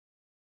door.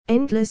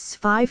 Endless'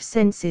 five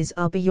senses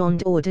are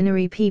beyond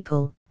ordinary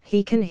people,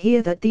 he can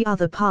hear that the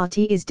other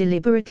party is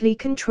deliberately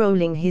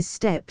controlling his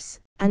steps,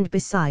 and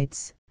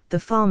besides, the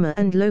farmer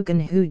and Logan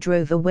who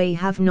drove away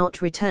have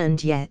not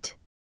returned yet.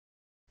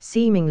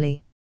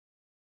 Seemingly.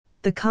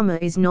 The comer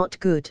is not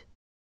good.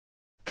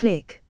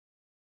 Click.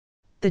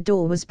 The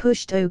door was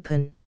pushed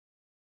open.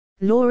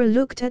 Laura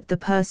looked at the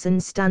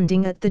person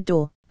standing at the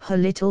door, her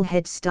little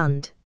head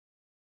stunned.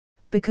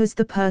 Because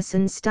the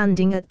person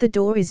standing at the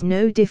door is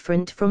no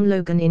different from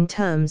Logan in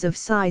terms of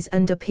size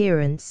and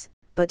appearance,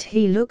 but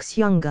he looks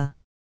younger.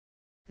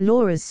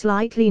 Laura's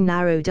slightly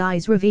narrowed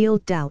eyes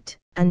revealed doubt,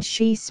 and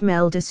she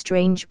smelled a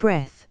strange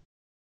breath.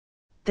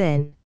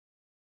 Then,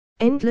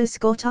 Endless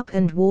got up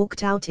and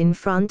walked out in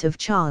front of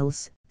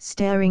Charles,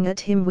 staring at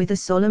him with a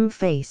solemn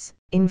face.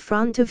 In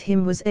front of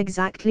him was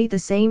exactly the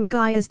same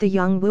guy as the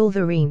young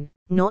Wolverine,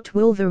 not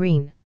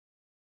Wolverine.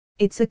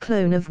 It's a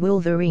clone of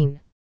Wolverine.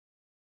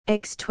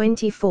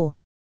 X-24.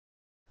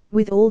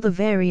 With all the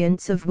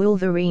variants of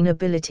Wolverine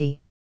ability.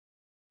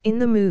 In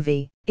the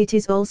movie, it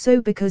is also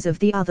because of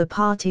the other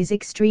party's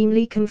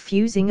extremely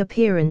confusing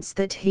appearance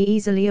that he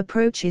easily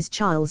approaches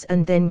Charles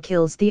and then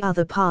kills the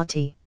other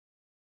party.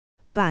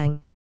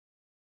 Bang!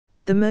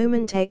 The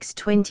moment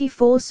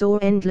X-24 saw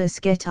Endless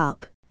get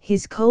up,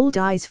 his cold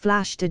eyes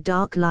flashed a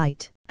dark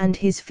light, and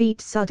his feet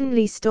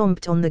suddenly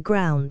stomped on the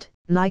ground,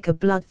 like a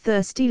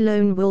bloodthirsty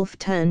lone wolf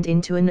turned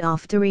into an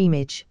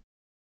afterimage.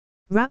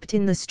 Wrapped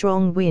in the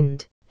strong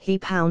wind, he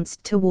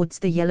pounced towards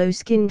the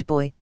yellow-skinned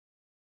boy.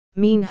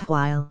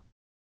 Meanwhile,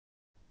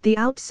 the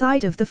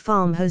outside of the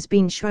farm has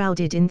been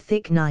shrouded in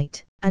thick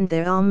night, and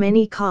there are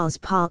many cars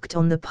parked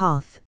on the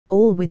path,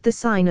 all with the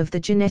sign of the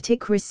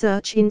Genetic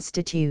Research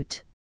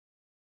Institute.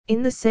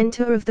 In the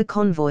center of the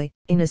convoy,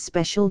 in a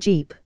special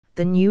jeep,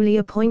 the newly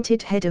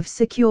appointed head of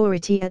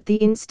security at the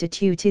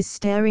institute is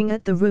staring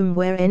at the room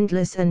where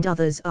Endless and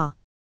others are.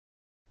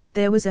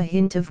 There was a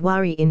hint of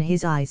worry in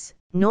his eyes,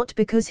 not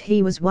because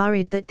he was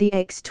worried that the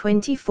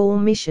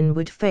X-24 mission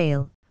would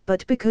fail,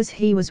 but because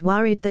he was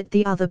worried that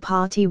the other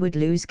party would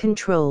lose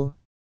control.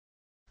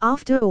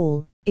 After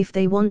all, if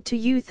they want to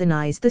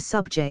euthanize the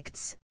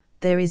subjects,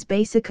 there is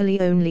basically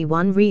only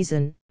one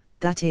reason,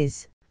 that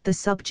is, the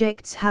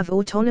subjects have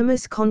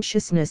autonomous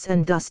consciousness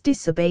and thus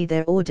disobey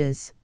their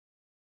orders.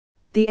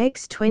 The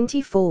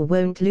X-24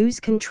 won't lose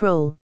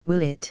control,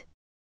 will it?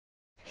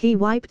 He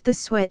wiped the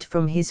sweat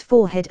from his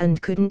forehead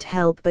and couldn't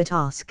help but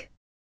ask.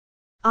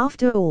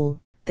 After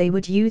all, they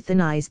would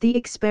euthanize the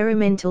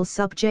experimental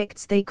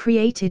subjects they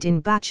created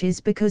in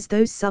batches because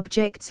those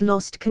subjects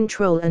lost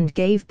control and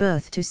gave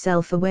birth to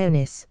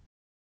self-awareness.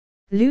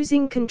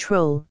 Losing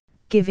control,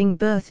 giving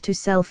birth to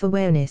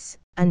self-awareness,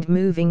 and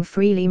moving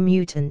freely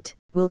mutant,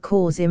 will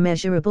cause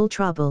immeasurable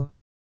trouble.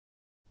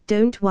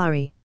 Don't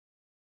worry.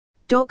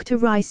 Dr.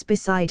 Rice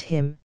beside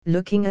him,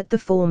 looking at the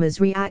former's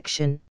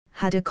reaction,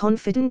 had a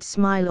confident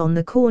smile on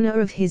the corner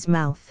of his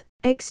mouth.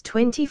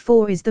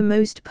 X-24 is the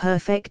most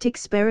perfect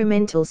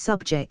experimental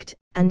subject,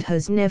 and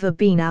has never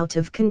been out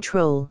of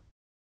control.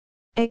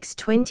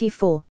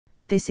 X-24,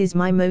 this is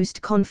my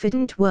most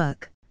confident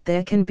work,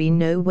 there can be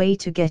no way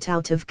to get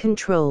out of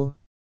control.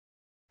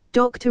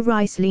 Dr.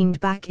 Rice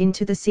leaned back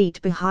into the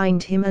seat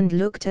behind him and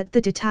looked at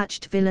the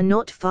detached villa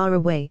not far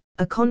away,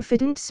 a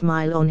confident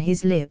smile on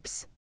his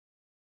lips.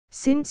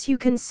 Since you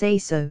can say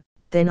so,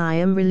 then I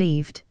am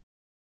relieved.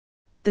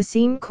 The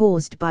scene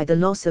caused by the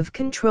loss of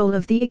control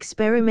of the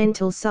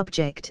experimental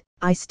subject,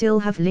 I still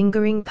have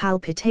lingering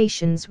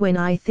palpitations when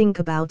I think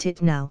about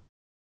it now.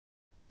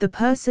 The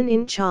person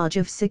in charge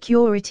of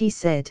security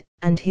said,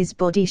 and his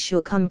body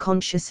shook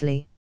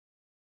unconsciously.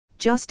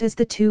 Just as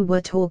the two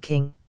were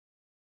talking,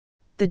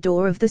 the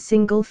door of the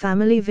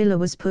single-family villa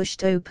was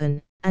pushed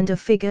open, and a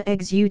figure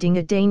exuding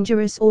a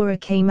dangerous aura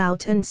came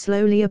out and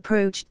slowly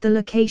approached the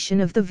location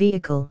of the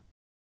vehicle.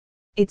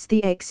 It's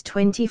the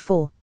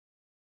X-24.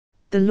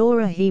 The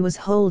Laura he was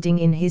holding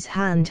in his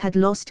hand had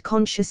lost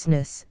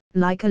consciousness,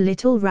 like a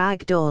little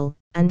rag doll,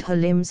 and her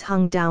limbs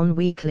hung down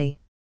weakly.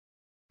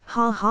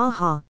 Ha ha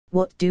ha,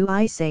 what do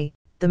I say,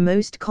 the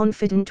most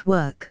confident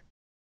work.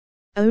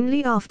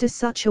 Only after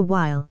such a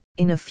while,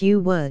 in a few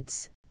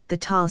words, the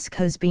task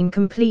has been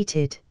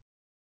completed.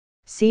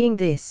 Seeing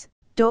this,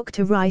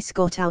 Dr. Rice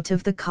got out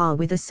of the car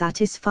with a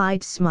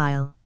satisfied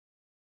smile.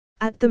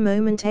 At the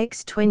moment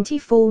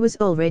X-24 was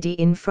already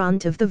in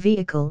front of the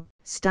vehicle,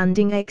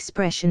 standing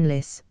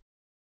expressionless.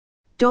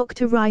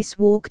 Dr. Rice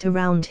walked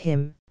around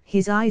him,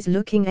 his eyes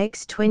looking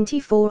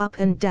X-24 up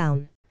and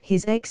down,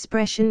 his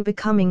expression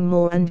becoming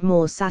more and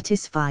more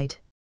satisfied.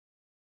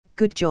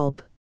 Good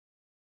job,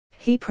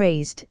 he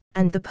praised,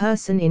 and the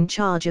person in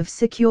charge of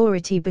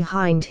security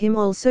behind him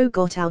also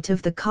got out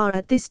of the car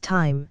at this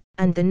time,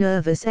 and the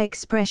nervous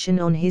expression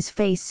on his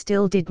face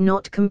still did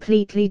not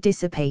completely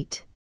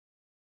dissipate.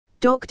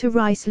 Dr.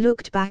 Rice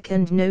looked back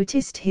and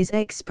noticed his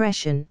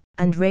expression,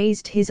 and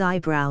raised his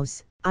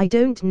eyebrows. I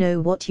don't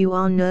know what you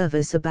are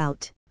nervous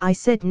about. I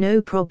said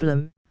no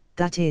problem,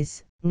 that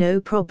is, no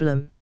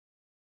problem.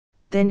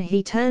 Then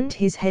he turned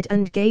his head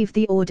and gave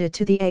the order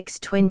to the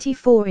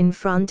X-24 in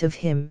front of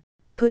him,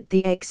 put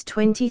the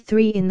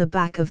X-23 in the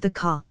back of the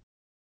car.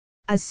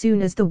 As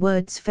soon as the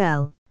words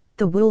fell,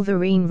 the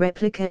Wolverine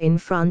replica in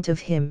front of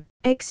him,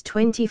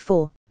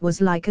 X-24, was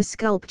like a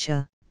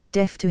sculpture,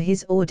 deaf to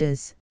his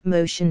orders,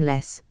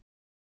 motionless.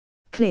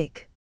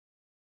 Click.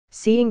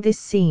 Seeing this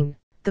scene,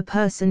 the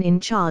person in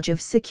charge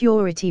of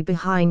security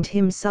behind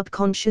him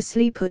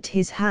subconsciously put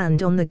his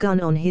hand on the gun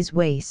on his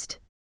waist.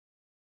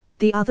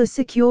 The other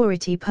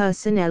security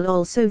personnel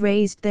also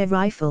raised their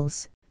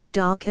rifles,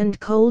 dark and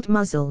cold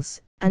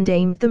muzzles, and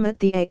aimed them at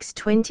the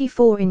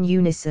X-24 in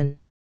unison.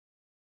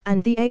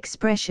 And the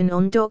expression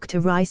on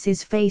Dr.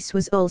 Rice's face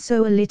was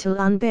also a little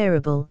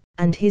unbearable,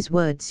 and his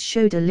words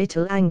showed a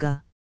little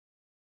anger.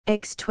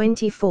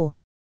 X-24.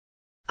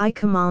 I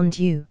command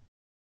you.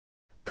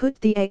 Put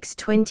the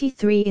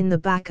X-23 in the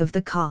back of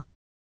the car.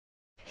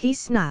 He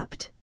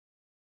snapped.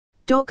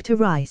 Dr.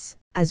 Rice,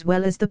 as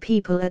well as the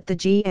people at the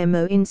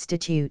GMO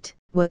Institute,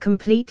 were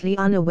completely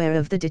unaware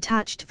of the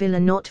detached villa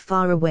not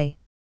far away.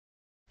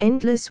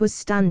 Endless was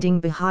standing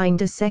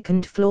behind a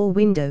second-floor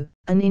window,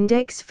 an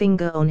index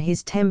finger on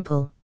his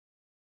temple.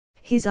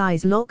 His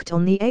eyes locked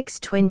on the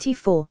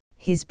X-24,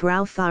 his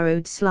brow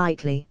furrowed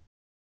slightly.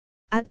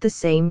 At the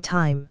same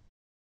time,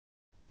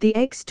 the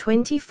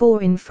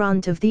X-24 in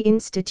front of the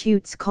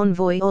Institute's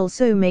convoy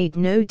also made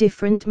no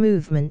different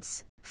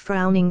movements,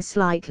 frowning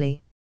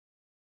slightly.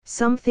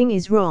 Something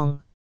is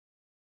wrong.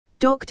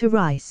 Dr.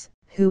 Rice,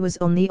 who was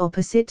on the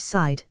opposite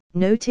side,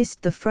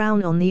 noticed the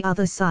frown on the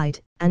other side,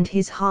 and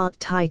his heart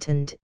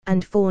tightened,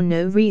 and for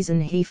no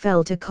reason he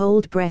felt a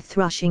cold breath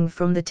rushing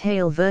from the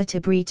tail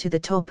vertebrae to the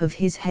top of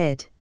his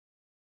head.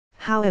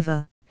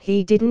 However,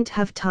 he didn't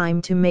have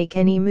time to make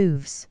any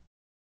moves.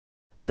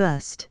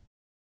 Burst.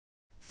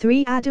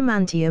 3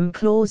 adamantium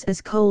claws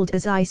as cold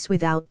as ice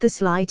without the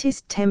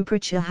slightest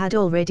temperature had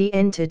already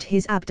entered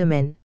his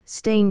abdomen,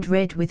 stained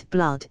red with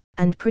blood,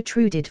 and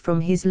protruded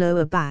from his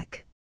lower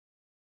back.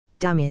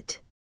 Damn it!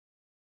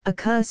 A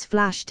curse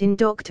flashed in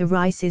Dr.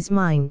 Rice's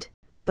mind,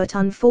 but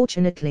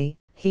unfortunately,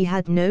 he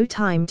had no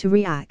time to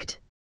react.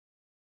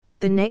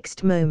 The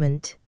next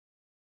moment,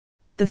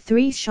 the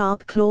 3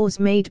 sharp claws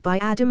made by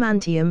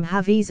adamantium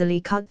have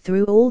easily cut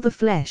through all the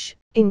flesh,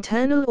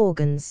 internal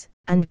organs,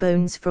 and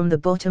bones from the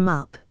bottom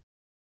up.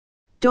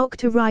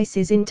 Dr.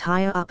 Rice's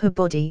entire upper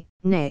body,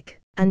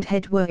 neck, and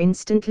head were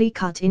instantly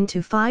cut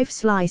into 5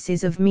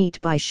 slices of meat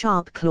by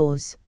sharp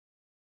claws.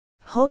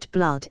 Hot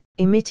blood,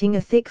 emitting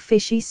a thick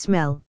fishy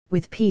smell,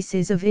 with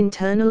pieces of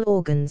internal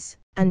organs,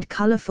 and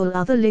colorful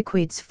other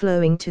liquids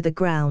flowing to the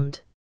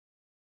ground.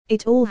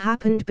 It all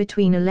happened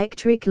between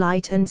electric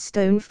light and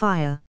stone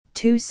fire,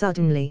 too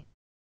suddenly.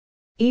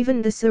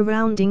 Even the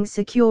surrounding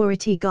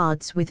security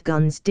guards with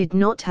guns did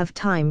not have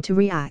time to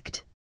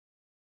react.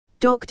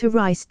 Dr.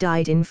 Rice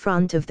died in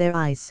front of their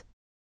eyes.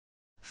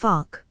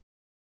 Fuck.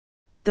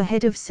 The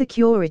head of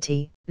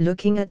security,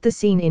 looking at the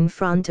scene in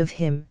front of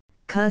him,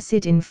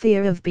 cursed in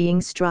fear of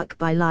being struck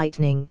by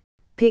lightning,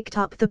 picked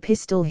up the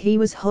pistol he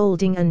was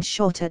holding and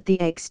shot at the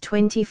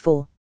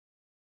X-24.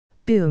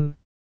 Boom.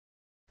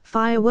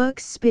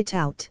 Fireworks spit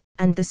out,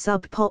 and the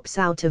sub pops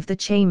out of the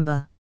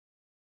chamber.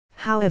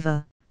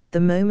 However, the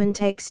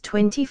moment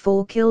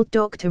X-24 killed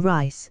Dr.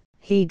 Rice,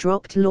 he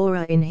dropped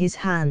Laura in his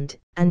hand,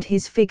 and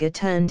his figure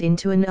turned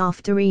into an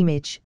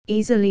afterimage,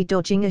 easily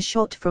dodging a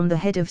shot from the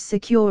head of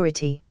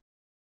security.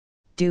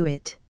 Do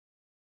it.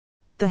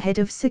 The head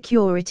of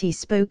security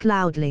spoke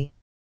loudly.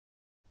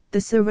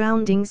 The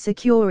surrounding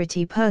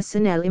security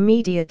personnel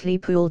immediately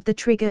pulled the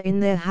trigger in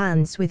their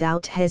hands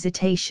without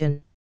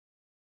hesitation.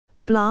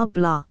 Blah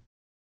blah.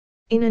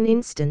 In an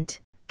instant,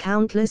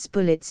 countless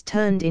bullets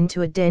turned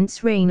into a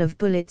dense rain of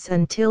bullets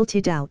and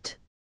tilted out.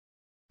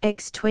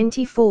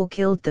 X-24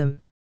 killed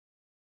them.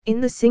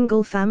 In the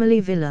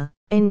single-family villa,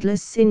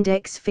 Endless'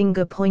 index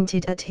finger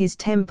pointed at his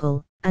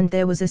temple, and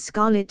there was a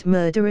scarlet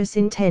murderous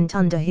intent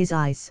under his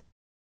eyes.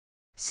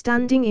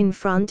 Standing in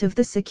front of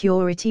the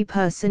security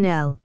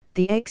personnel,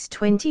 the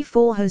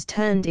X-24 has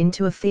turned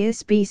into a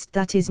fierce beast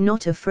that is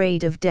not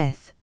afraid of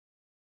death.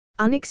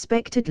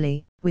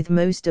 Unexpectedly, with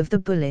most of the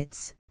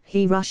bullets,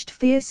 he rushed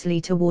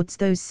fiercely towards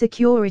those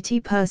security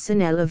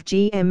personnel of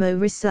GMO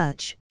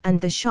Research,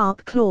 and the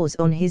sharp claws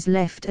on his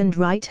left and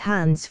right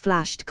hands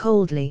flashed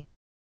coldly.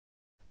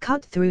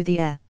 Cut through the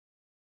air.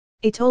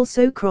 It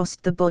also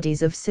crossed the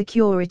bodies of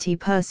security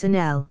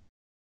personnel.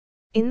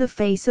 In the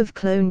face of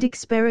cloned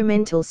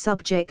experimental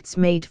subjects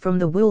made from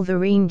the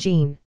Wolverine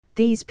gene,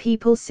 these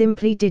people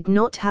simply did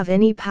not have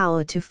any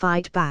power to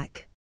fight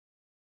back.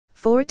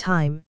 For a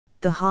time,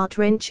 the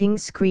heart-wrenching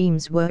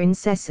screams were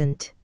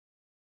incessant.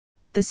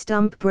 The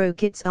stump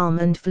broke its arm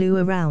and flew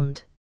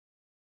around.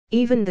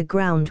 Even the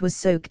ground was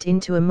soaked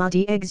into a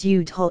muddy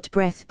exude hot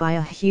breath by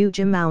a huge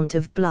amount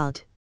of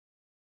blood.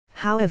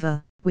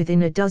 However,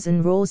 within a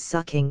dozen roars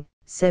sucking,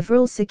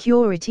 several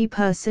security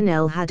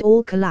personnel had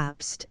all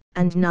collapsed,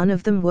 and none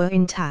of them were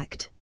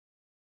intact.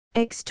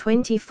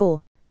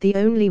 X-24, the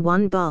only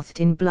one bathed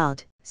in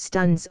blood,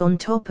 stands on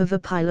top of a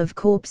pile of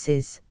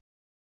corpses.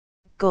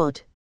 God!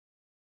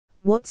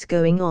 What's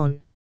going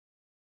on?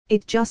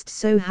 It just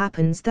so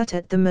happens that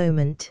at the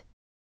moment,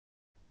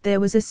 there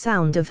was a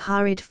sound of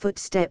hurried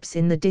footsteps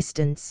in the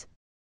distance.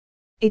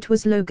 It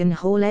was Logan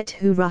Hawlett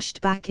who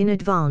rushed back in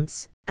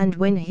advance, and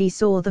when he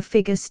saw the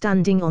figure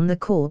standing on the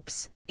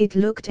corpse, it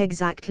looked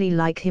exactly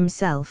like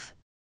himself.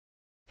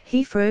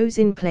 He froze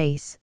in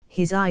place,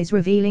 his eyes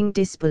revealing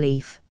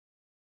disbelief.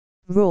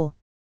 Raw.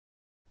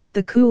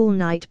 The cool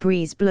night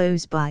breeze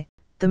blows by,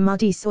 the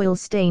muddy soil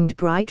stained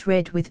bright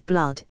red with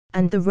blood,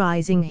 and the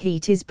rising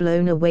heat is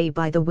blown away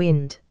by the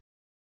wind.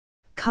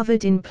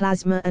 Covered in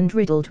plasma and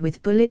riddled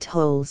with bullet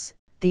holes,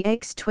 the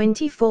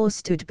X-24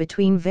 stood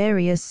between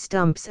various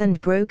stumps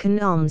and broken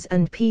arms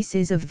and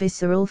pieces of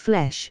visceral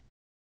flesh.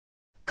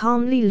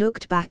 Calmly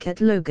looked back at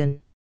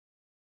Logan.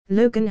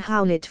 Logan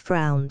Howlett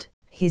frowned,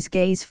 his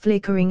gaze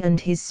flickering and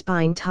his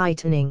spine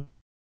tightening.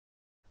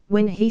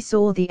 When he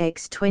saw the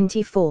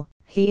X-24,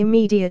 he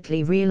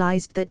immediately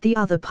realized that the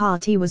other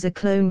party was a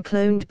clone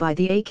cloned by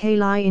the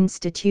Akali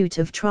Institute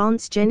of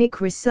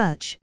Transgenic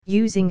Research,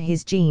 using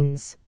his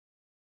genes.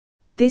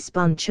 This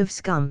bunch of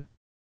scum.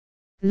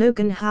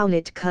 Logan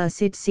Howlett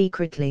cursed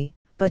secretly,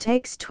 but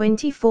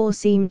X-24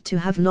 seemed to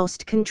have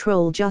lost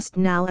control just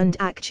now and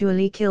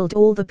actually killed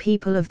all the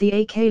people of the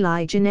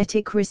Akali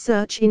Genetic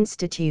Research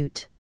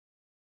Institute.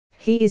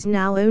 He is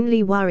now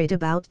only worried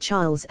about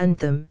Charles and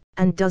them,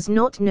 and does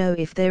not know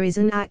if there is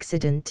an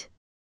accident.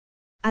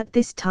 At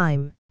this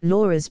time,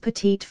 Laura's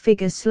petite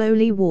figure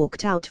slowly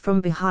walked out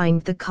from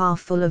behind the car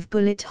full of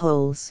bullet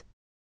holes.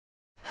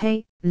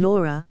 "Hey,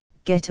 Laura,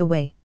 get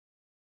away."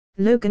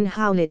 Logan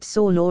Howlett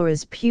saw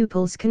Laura's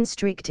pupils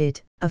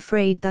constricted,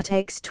 afraid that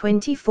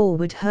X-24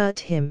 would hurt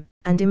him,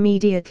 and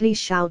immediately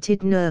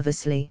shouted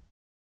nervously.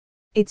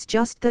 It's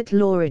just that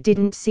Laura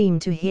didn't seem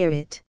to hear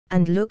it,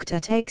 and looked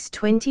at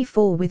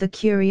X-24 with a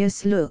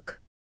curious look.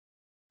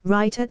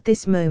 Right at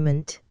this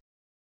moment,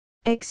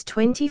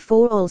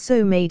 X-24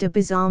 also made a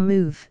bizarre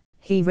move.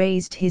 He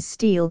raised his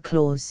steel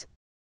claws.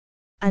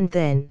 And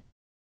then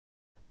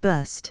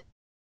burst.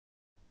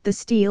 The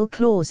steel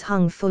claws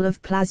hung full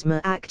of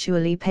plasma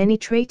actually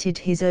penetrated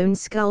his own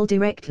skull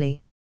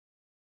directly.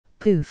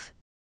 Poof.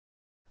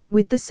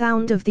 With the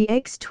sound of the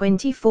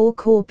X-24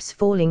 corpse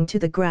falling to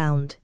the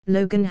ground,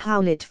 Logan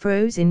Howlett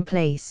froze in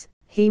place.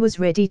 He was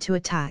ready to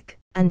attack,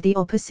 and the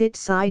opposite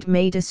side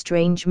made a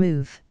strange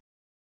move.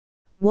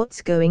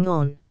 What's going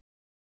on?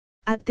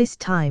 At this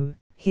time,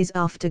 his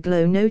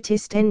afterglow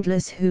noticed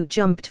Endless, who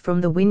jumped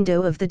from the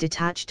window of the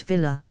detached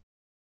villa.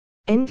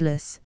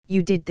 "Endless,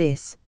 you did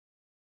this."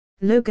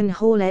 Logan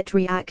Howlett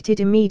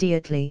reacted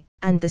immediately,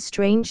 and the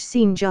strange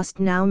scene just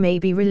now may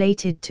be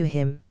related to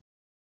him.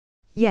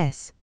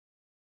 "Yes."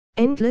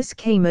 Endless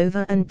came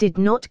over and did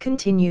not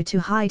continue to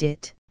hide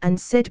it, and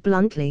said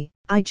bluntly,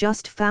 "I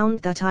just found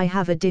that I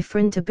have a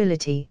different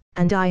ability,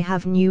 and I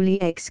have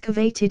newly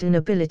excavated an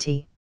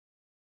ability.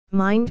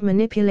 Mind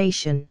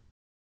manipulation."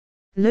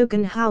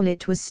 Logan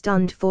Howlett was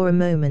stunned for a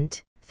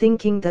moment,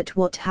 thinking that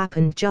what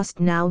happened just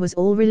now was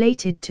all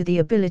related to the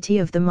ability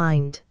of the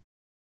mind.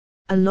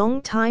 "A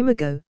long time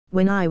ago,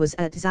 when I was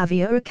at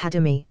Xavier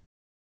Academy,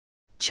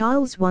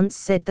 Charles once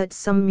said that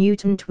some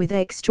mutant with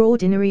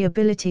extraordinary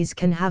abilities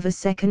can have a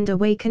second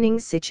awakening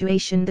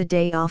situation the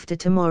day after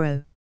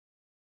tomorrow.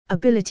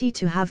 Ability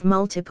to have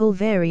multiple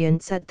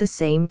variants at the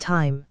same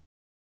time."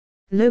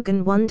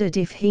 Logan wondered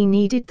if he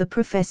needed the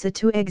professor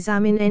to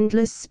examine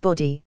Endless's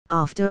body.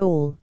 After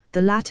all,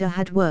 the latter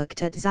had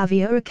worked at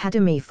Xavier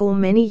Academy for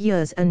many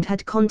years and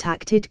had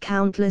contacted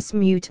countless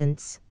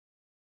mutants.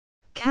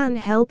 Can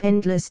help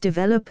Endless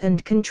develop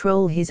and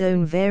control his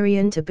own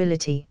variant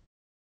ability.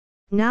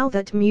 Now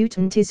that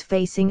Mutant is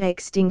facing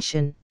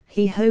extinction,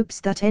 he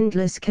hopes that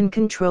Endless can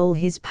control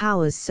his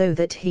powers so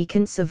that he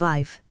can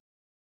survive.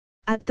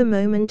 At the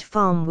moment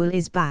Farm Will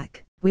is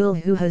back, Will,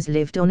 who has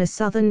lived on a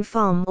southern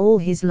farm all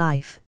his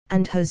life,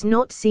 and has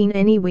not seen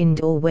any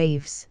wind or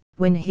waves,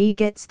 when he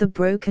gets the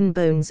broken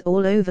bones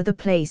all over the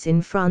place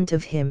in front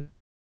of him.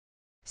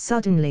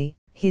 Suddenly,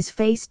 his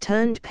face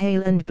turned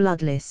pale and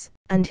bloodless,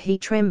 and he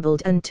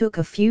trembled and took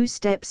a few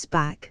steps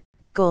back.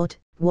 God,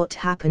 what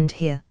happened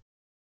here?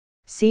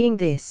 Seeing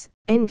this,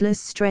 Endless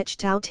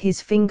stretched out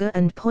his finger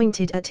and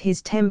pointed at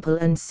his temple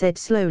and said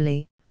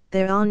slowly,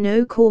 "There are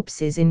no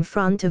corpses in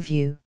front of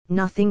you,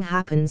 nothing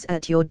happens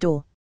at your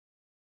door."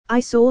 I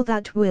saw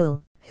that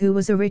Will, who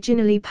was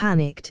originally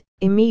panicked,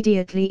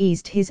 immediately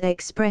eased his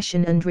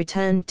expression and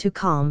returned to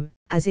calm,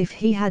 as if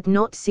he had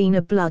not seen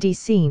a bloody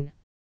scene.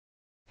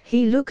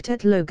 He looked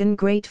at Logan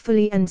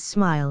gratefully and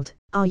smiled.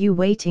 "Are you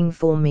waiting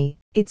for me?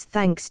 It's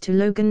thanks to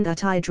Logan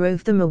that I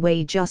drove them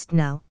away just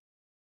now."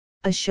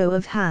 "A show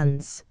of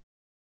hands,"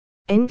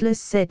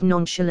 Endless said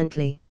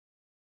nonchalantly.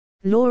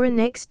 Laura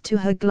next to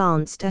her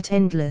glanced at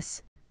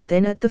Endless,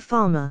 then at the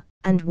farmer,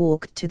 and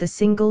walked to the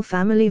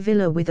single-family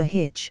villa with a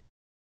hitch.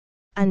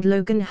 And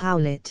Logan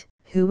Howlett,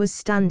 who was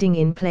standing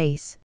in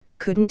place,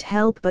 couldn't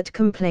help but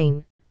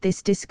complain,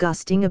 "This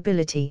disgusting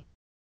ability."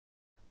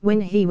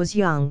 When he was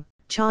young,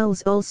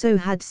 Charles also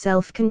had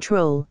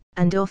self-control,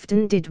 and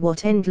often did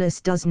what Endless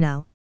does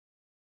now.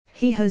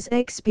 He has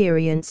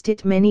experienced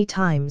it many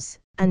times,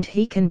 and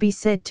he can be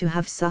said to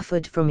have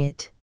suffered from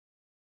it.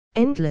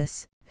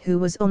 Endless, who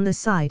was on the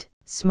side,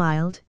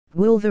 smiled.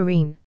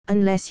 "Wolverine,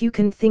 unless you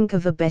can think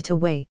of a better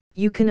way,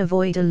 you can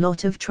avoid a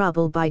lot of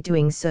trouble by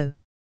doing so.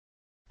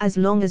 As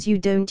long as you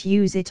don't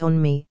use it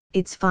on me,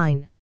 it's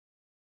fine."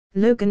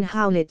 Logan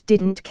Howlett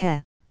didn't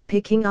care.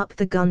 Picking up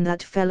the gun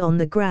that fell on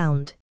the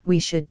ground, we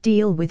should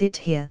deal with it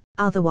here,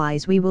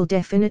 otherwise we will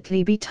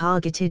definitely be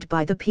targeted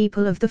by the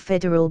people of the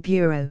Federal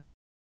Bureau.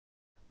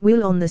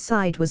 Will on the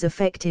side was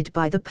affected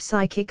by the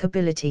psychic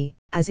ability,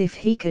 as if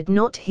he could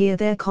not hear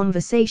their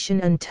conversation,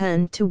 and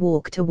turned to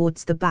walk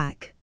towards the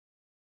back.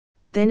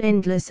 Then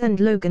Endless and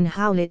Logan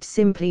Howlett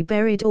simply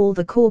buried all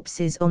the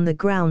corpses on the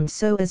ground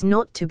so as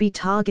not to be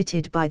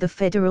targeted by the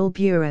Federal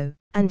Bureau,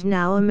 and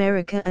now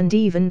America and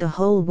even the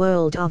whole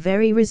world are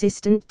very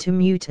resistant to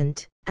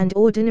Mutant, and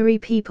ordinary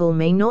people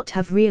may not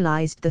have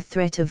realized the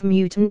threat of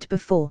Mutant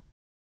before.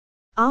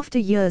 After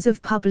years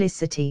of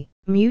publicity,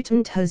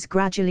 Mutant has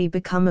gradually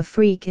become a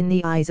freak in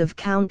the eyes of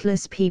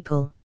countless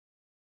people.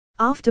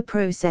 After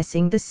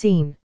processing the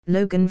scene,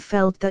 Logan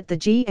felt that the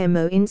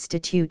GMO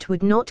Institute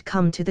would not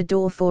come to the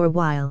door for a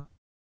while.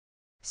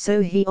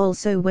 So he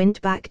also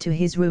went back to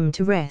his room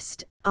to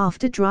rest.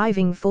 After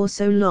driving for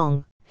so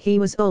long, he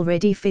was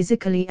already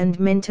physically and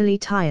mentally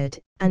tired,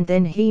 and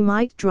then he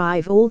might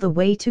drive all the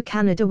way to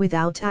Canada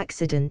without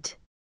accident.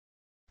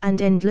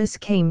 And Endless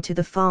came to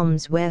the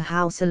farm's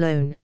warehouse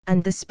alone,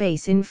 and the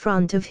space in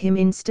front of him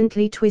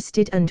instantly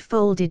twisted and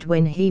folded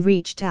when he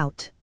reached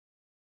out.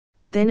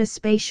 Then a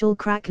spatial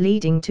crack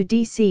leading to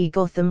DC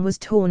Gotham was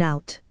torn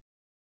out.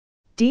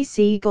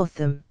 DC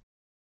Gotham.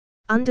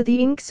 Under the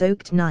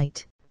ink-soaked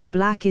night,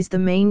 black is the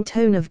main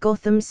tone of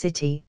Gotham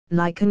City,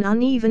 like an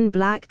uneven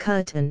black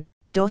curtain,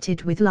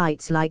 dotted with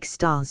lights like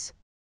stars.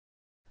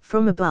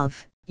 From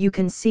above, you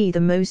can see the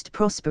most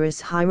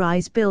prosperous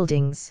high-rise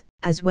buildings,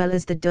 as well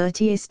as the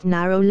dirtiest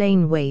narrow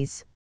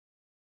laneways.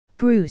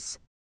 Bruce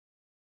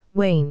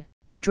Wayne,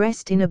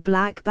 dressed in a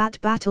black bat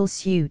battle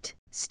suit,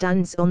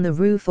 stands on the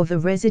roof of a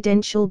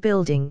residential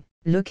building,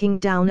 looking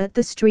down at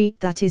the street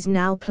that is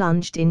now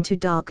plunged into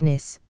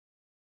darkness.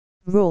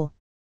 Raw.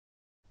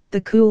 The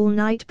cool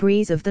night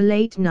breeze of the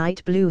late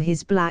night blew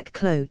his black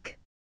cloak.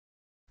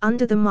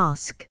 Under the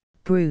mask,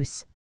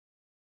 Bruce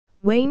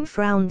Wayne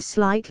frowned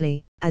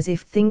slightly, as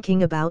if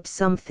thinking about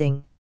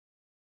something.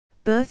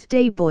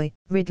 Birthday Boy,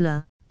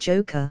 Riddler,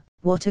 Joker,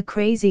 what a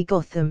crazy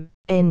Gotham,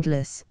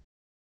 Endless.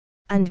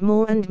 And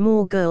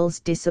more girls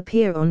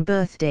disappear on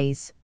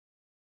birthdays.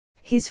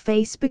 His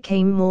face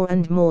became more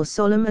and more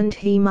solemn, and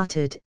he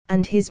muttered,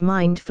 and his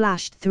mind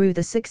flashed through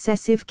the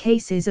successive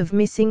cases of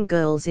missing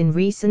girls in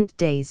recent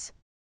days.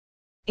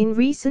 In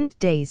recent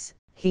days,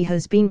 he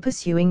has been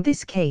pursuing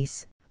this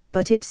case,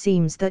 but it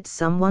seems that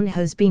someone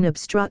has been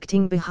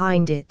obstructing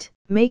behind it,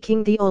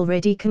 making the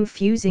already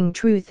confusing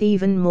truth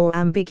even more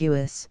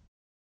ambiguous.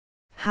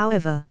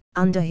 However,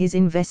 under his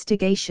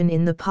investigation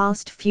in the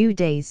past few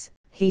days,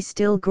 he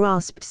still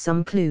grasped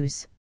some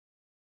clues.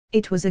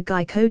 It was a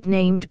guy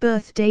codenamed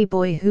Birthday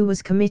Boy who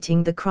was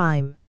committing the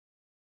crime.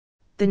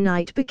 The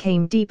night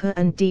became deeper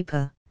and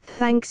deeper,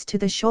 thanks to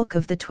the shock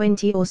of the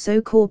 20 or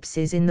so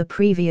corpses in the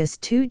previous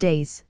 2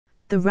 days.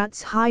 The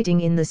rats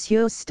hiding in the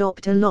sewers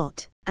stopped a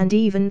lot, and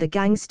even the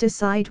gangster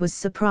side was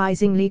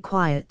surprisingly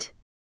quiet.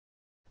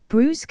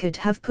 Bruce could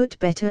have put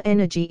better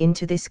energy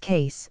into this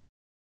case.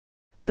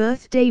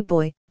 Birthday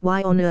Boy,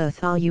 why on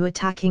earth are you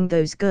attacking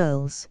those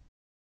girls?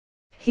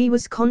 He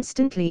was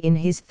constantly in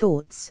his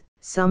thoughts,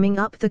 summing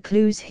up the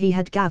clues he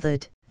had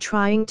gathered,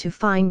 trying to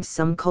find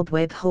some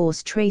cobweb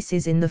horse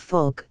traces in the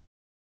fog.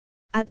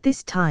 At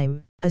this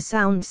time, a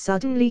sound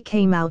suddenly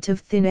came out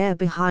of thin air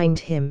behind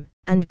him,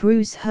 and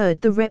Bruce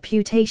heard the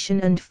reputation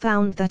and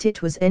found that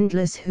it was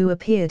Endless who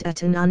appeared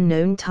at an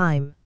unknown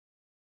time.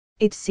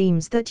 It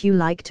seems that you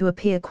like to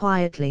appear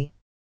quietly.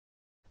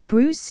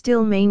 Bruce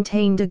still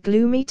maintained a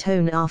gloomy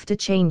tone after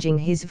changing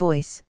his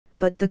voice,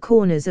 but the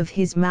corners of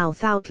his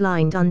mouth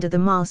outlined under the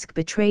mask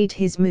betrayed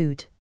his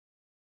mood.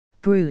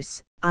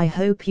 Bruce, I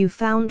hope you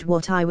found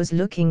what I was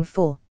looking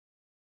for.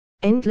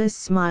 Endless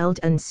smiled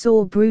and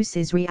saw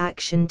Bruce's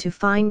reaction to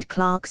find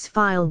Clark's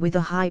file with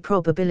a high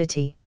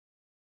probability.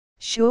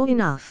 Sure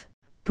enough,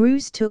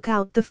 Bruce took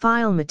out the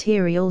file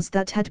materials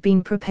that had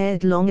been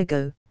prepared long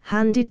ago,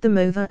 handed them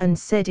over and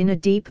said in a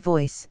deep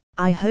voice,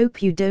 I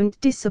hope you don't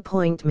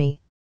disappoint me.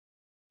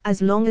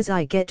 As long as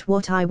I get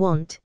what I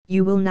want,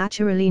 you will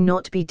naturally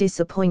not be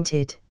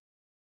disappointed.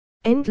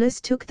 Endless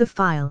took the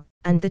file,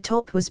 and the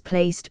top was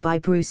placed by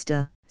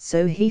Brewster,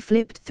 so he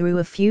flipped through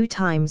a few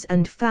times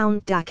and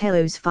found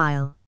Dakello's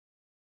file.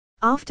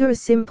 After a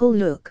simple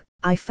look,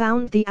 I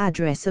found the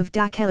address of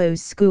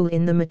Dakello's school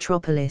in the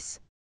metropolis.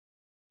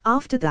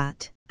 After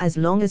that, as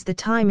long as the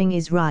timing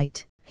is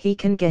right, he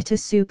can get a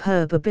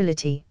superb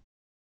ability.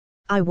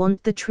 I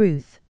want the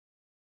truth.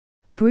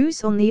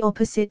 Bruce on the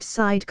opposite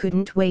side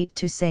couldn't wait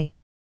to say.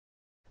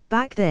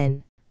 Back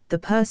then, the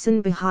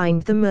person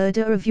behind the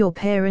murder of your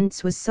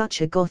parents was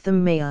such a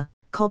Gotham mayor,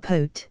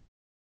 Coppote.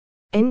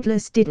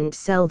 Endless didn't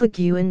sell the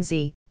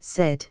Guernsey,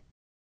 said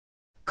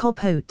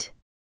Coppote.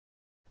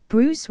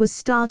 Bruce was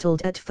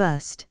startled at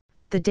first.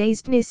 The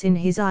dazedness in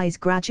his eyes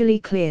gradually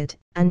cleared,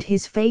 and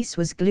his face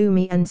was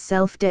gloomy and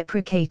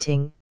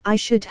self-deprecating. I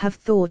should have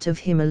thought of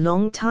him a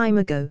long time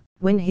ago,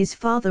 when his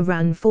father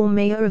ran for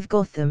mayor of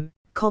Gotham.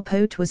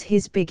 Coppote was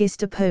his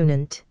biggest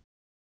opponent.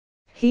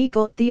 He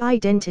got the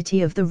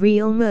identity of the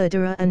real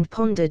murderer and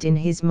pondered in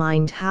his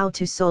mind how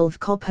to solve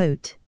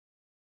Coppote.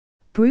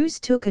 Bruce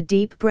took a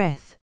deep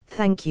breath.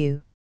 Thank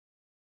you.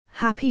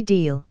 Happy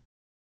deal.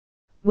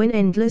 When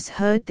Endless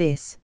heard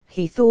this,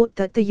 he thought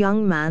that the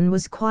young man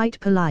was quite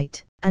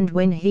polite, and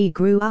when he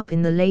grew up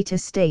in the later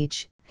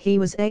stage, he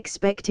was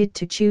expected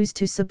to choose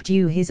to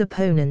subdue his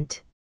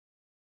opponent.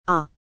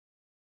 Ah!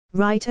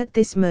 Right at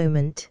this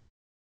moment,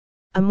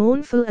 a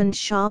mournful and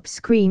sharp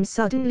scream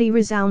suddenly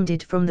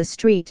resounded from the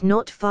street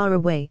not far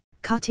away,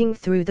 cutting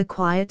through the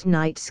quiet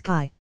night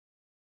sky.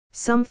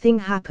 Something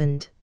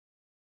happened.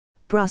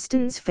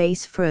 Bruston's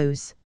face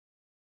froze.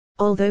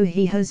 Although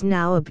he has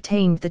now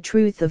obtained the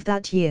truth of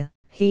that year,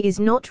 he is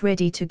not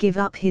ready to give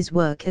up his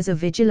work as a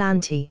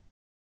vigilante.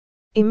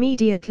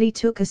 Immediately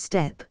took a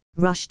step,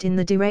 rushed in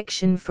the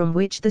direction from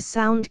which the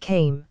sound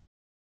came.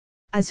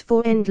 As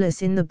for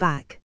Endless in the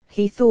back,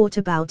 he thought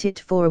about it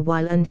for a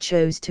while and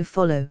chose to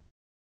follow.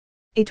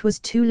 It was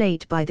too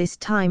late by this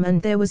time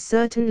and there was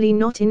certainly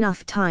not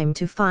enough time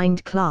to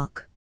find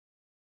Clark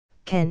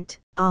Kent.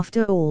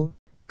 After all,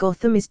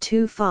 Gotham is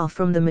too far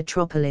from the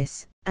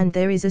metropolis, and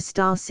there is a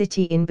Star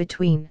City in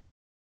between.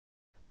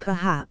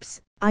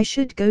 Perhaps I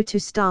should go to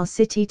Star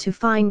City to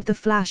find the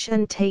Flash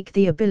and take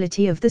the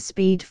ability of the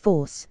Speed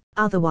Force,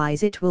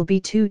 otherwise it will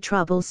be too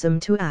troublesome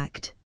to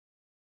act.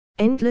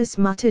 Endless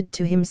muttered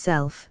to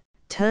himself,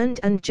 turned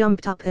and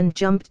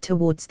jumped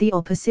towards the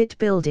opposite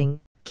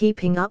building,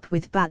 keeping up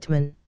with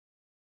Batman.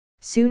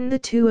 Soon the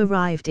two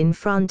arrived in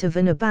front of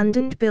an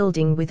abandoned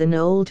building with an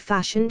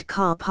old-fashioned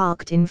car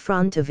parked in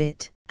front of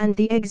it, and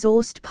the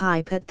exhaust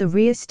pipe at the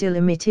rear still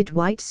emitted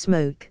white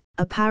smoke.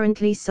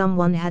 Apparently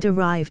someone had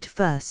arrived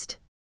first.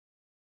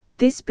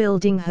 This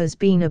building has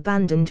been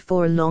abandoned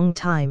for a long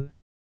time.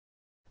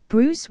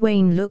 Bruce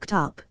Wayne looked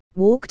up,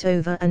 walked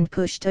over and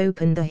pushed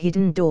open the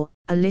hidden door,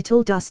 a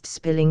little dust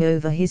spilling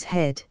over his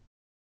head.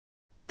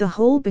 The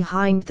hall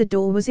behind the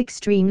door was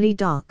extremely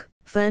dark,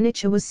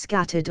 furniture was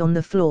scattered on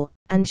the floor,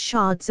 and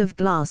shards of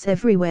glass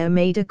everywhere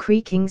made a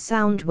creaking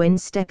sound when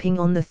stepping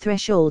on the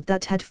threshold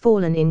that had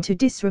fallen into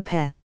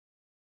disrepair.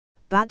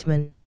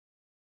 Batman.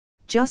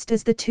 Just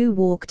as the two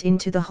walked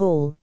into the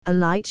hall, a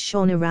light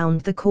shone around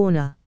the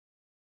corner.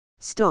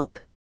 Stop!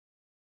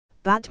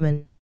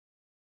 Batman.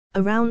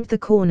 Around the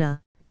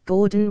corner,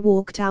 Gordon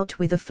walked out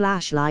with a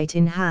flashlight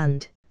in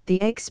hand,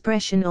 the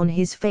expression on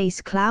his face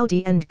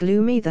cloudy and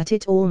gloomy that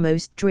it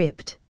almost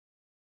dripped.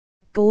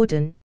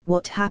 Gordon,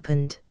 what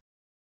happened?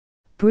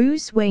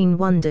 Bruce Wayne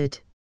wondered.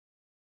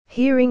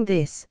 Hearing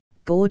this,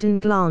 Gordon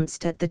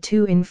glanced at the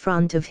two in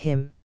front of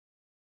him.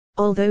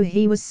 Although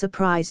he was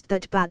surprised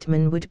that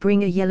Batman would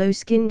bring a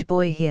yellow-skinned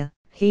boy here,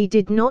 he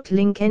did not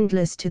link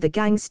Endless to the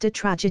gangster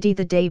tragedy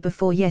the day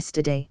before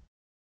yesterday.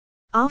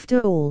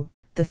 After all,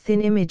 the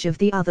thin image of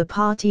the other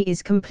party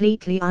is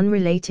completely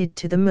unrelated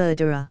to the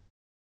murderer.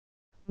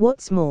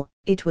 What's more,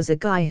 it was a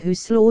guy who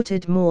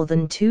slaughtered more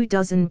than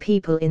 24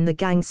 people in the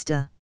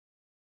gangster.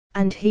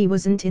 And he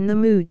wasn't in the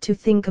mood to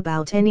think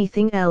about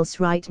anything else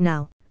right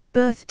now.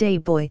 Birthday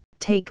boy,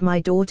 take my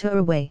daughter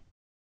away.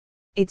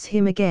 It's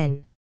him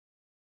again.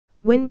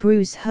 When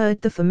Bruce heard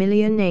the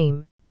familiar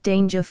name,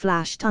 danger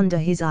flashed under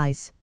his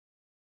eyes.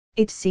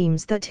 It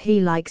seems that he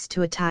likes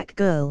to attack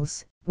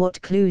girls.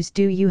 What clues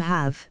do you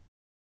have?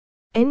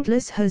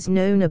 Endless has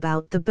known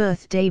about the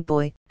birthday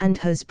boy, and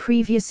has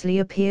previously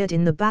appeared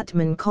in the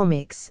Batman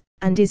comics,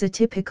 and is a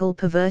typical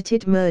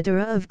perverted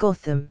murderer of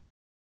Gotham.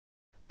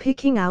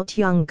 Picking out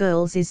young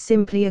girls is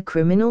simply a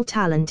criminal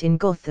talent in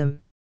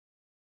Gotham.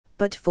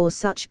 But for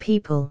such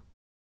people,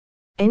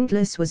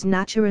 Endless was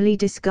naturally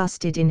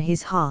disgusted in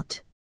his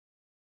heart.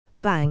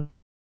 Bang!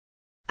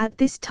 At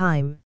this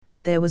time,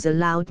 there was a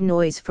loud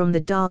noise from the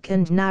dark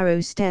and narrow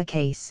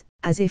staircase,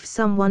 as if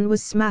someone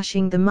was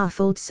smashing the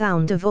muffled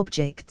sound of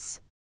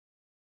objects.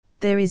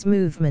 There is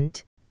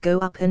movement, go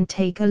up and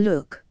take a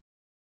look.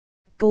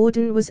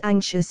 Gordon was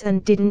anxious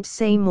and didn't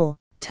say more,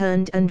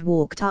 turned and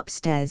walked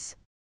upstairs.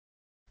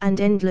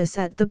 And Endless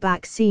at the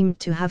back seemed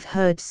to have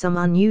heard some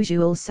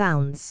unusual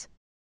sounds.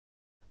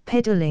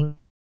 Pedaling.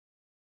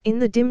 In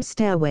the dim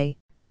stairway,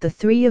 the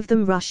three of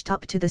them rushed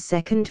up to the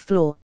second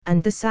floor,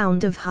 and the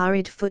sound of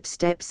hurried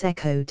footsteps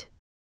echoed.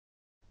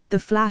 The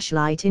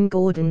flashlight in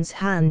Gordon's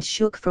hand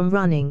shook from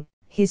running,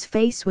 his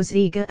face was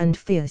eager and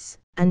fierce,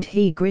 and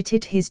he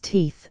gritted his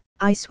teeth.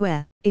 I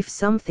swear, if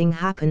something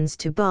happens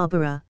to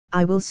Barbara,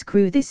 I will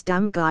screw this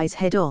damn guy's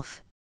head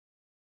off.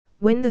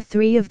 When the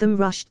three of them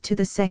rushed to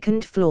the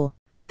second floor,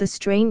 the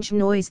strange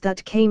noise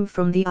that came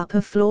from the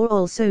upper floor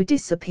also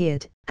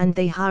disappeared, and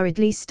they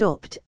hurriedly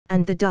stopped,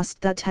 and the dust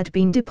that had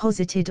been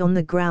deposited on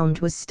the ground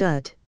was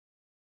stirred.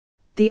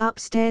 The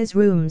upstairs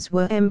rooms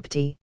were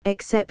empty,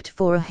 except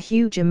for a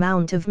huge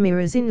amount of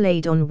mirrors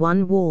inlaid on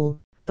one wall,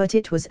 but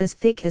it was as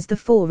thick as the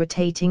four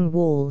rotating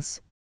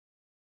walls.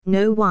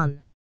 No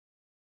one.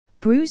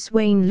 Bruce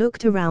Wayne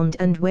looked around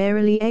and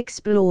warily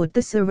explored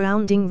the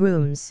surrounding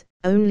rooms,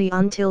 only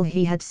until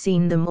he had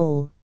seen them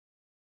all.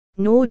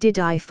 Nor did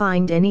I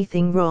find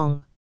anything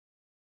wrong.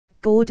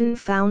 Gordon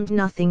found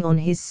nothing on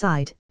his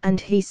side, and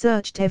he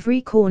searched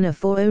every corner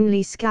for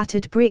only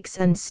scattered bricks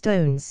and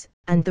stones,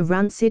 and the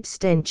rancid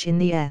stench in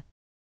the air.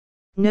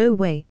 No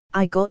way,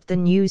 I got the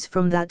news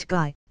from that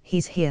guy,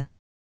 he's here.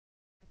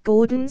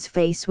 Gordon's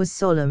face was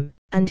solemn,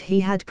 and he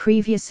had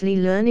previously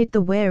learned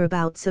the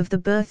whereabouts of the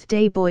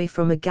birthday boy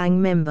from a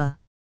gang member.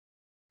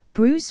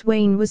 Bruce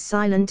Wayne was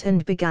silent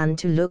and began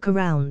to look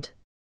around.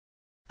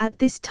 At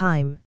this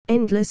time,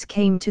 Endless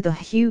came to the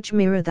huge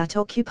mirror that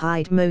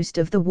occupied most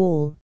of the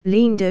wall,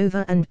 leaned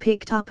over and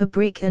picked up a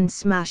brick and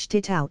smashed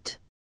it out.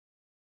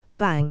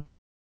 Bang!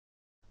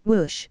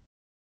 Whoosh!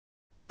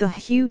 The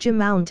huge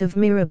amount of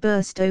mirror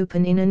burst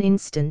open in an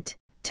instant,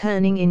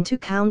 turning into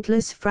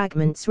countless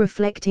fragments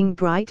reflecting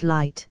bright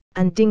light,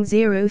 and Ding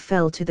Zero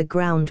fell to the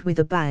ground with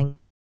a bang.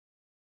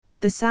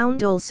 The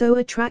sound also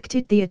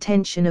attracted the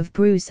attention of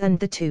Bruce and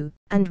the two,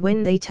 and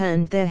when they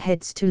turned their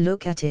heads to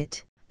look at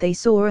it, they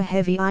saw a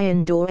heavy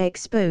iron door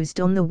exposed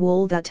on the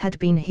wall that had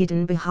been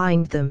hidden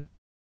behind them.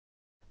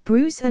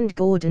 Bruce and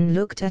Gordon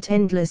looked at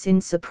Endless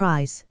in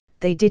surprise.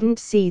 They didn't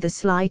see the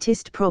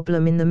slightest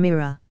problem in the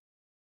mirror.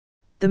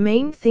 The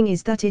main thing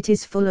is that it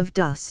is full of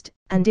dust,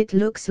 and it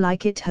looks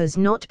like it has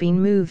not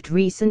been moved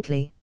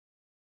recently.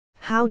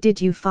 How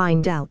did you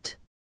find out?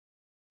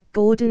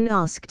 Gordon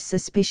asked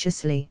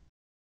suspiciously.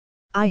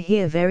 I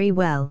hear very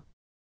well.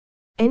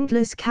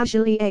 Endless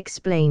casually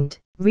explained,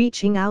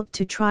 reaching out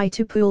to try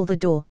to pull the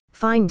door,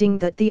 finding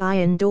that the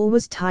iron door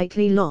was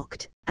tightly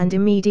locked, and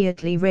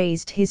immediately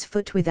raised his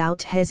foot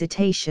without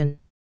hesitation.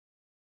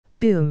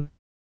 Boom!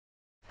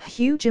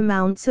 Huge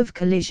amounts of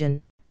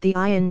collision. The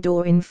iron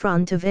door in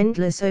front of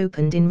Endless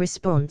opened in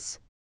response.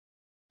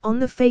 On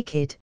the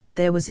facade,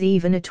 there was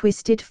even a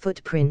twisted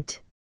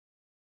footprint.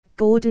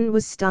 Gordon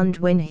was stunned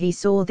when he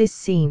saw this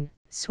scene,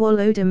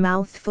 swallowed a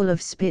mouthful of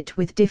spit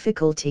with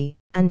difficulty,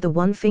 and the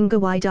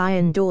one-finger-wide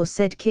iron door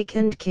said kick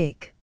and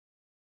kick.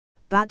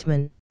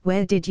 Batman,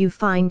 where did you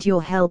find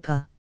your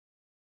helper?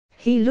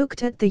 He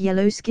looked at the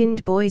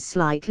yellow-skinned boy's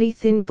slightly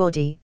thin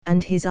body,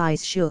 and his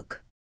eyes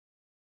shook.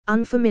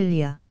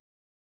 Unfamiliar.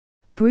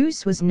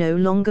 Bruce was no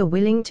longer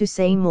willing to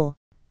say more,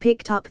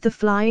 picked up the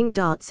flying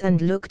darts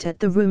and looked at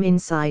the room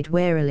inside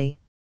warily.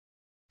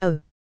 Oh!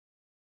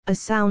 A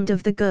sound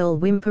of the girl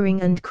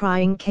whimpering and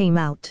crying came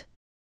out.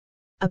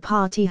 A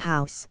party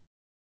house.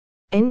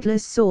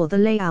 Endless saw the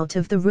layout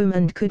of the room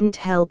and couldn't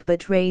help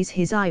but raise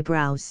his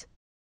eyebrows.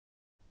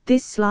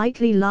 This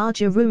slightly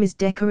larger room is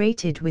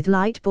decorated with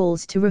light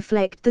balls to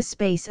reflect the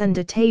space and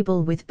a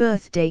table with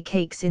birthday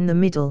cakes in the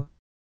middle.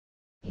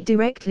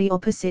 Directly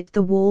opposite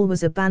the wall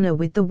was a banner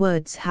with the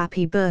words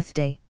Happy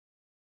Birthday.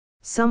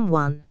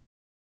 Someone.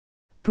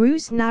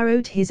 Bruce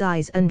narrowed his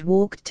eyes and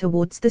walked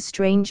towards the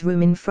strange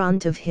room in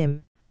front of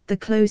him. The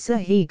closer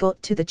he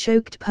got to the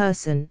choked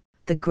person,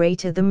 the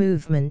greater the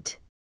movement.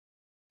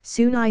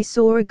 Soon I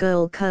saw a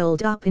girl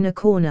curled up in a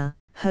corner,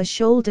 her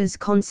shoulders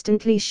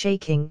constantly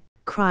shaking,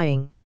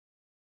 crying.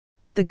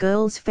 The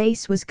girl's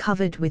face was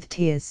covered with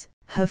tears,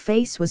 her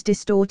face was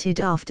distorted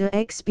after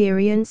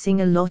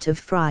experiencing a lot of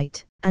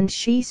fright, and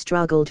she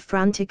struggled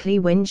frantically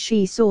when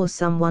she saw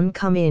someone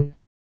come in.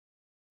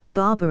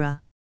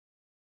 Barbara.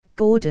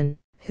 Gordon,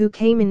 who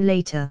came in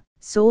later,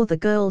 saw the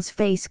girl's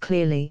face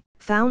clearly,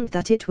 found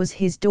that it was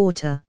his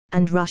daughter,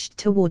 and rushed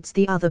towards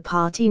the other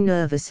party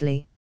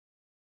nervously.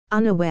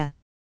 Unaware.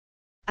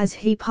 As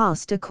he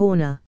passed a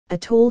corner, a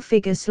tall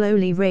figure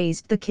slowly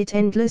raised the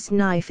Endless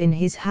knife in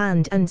his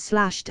hand and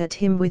slashed at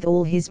him with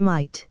all his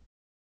might.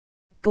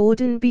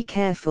 Gordon, be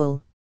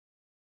careful.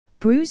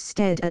 Bruce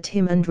stared at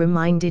him and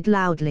reminded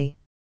loudly.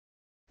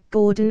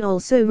 Gordon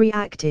also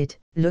reacted,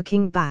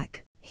 looking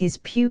back, his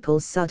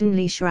pupils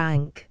suddenly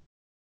shrank.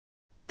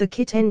 The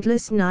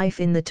Endless knife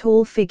in the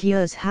tall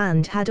figure's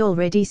hand had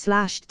already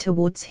slashed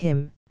towards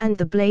him, and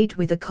the blade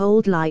with a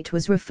cold light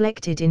was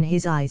reflected in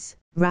his eyes,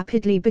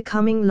 rapidly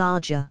becoming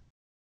larger.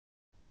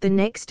 The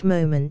next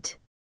moment,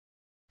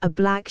 a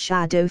black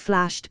shadow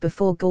flashed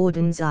before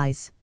Gordon's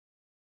eyes.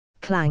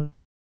 Clang!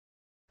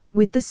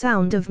 With the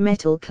sound of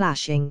metal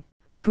clashing,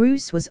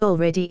 Bruce was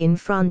already in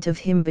front of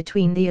him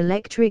between the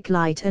electric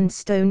light and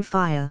stone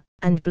fire,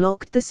 and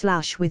blocked the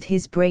slash with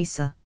his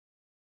bracer.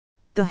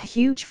 The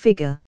huge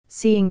figure,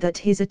 seeing that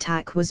his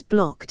attack was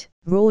blocked,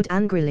 roared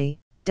angrily,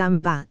 "Damn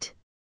bat!"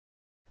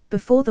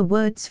 Before the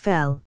words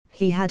fell,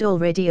 he had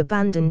already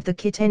abandoned the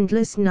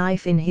Endless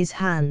knife in his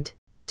hand,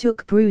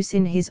 took Bruce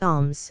in his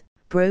arms,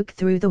 broke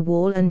through the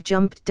wall and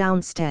jumped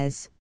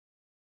downstairs.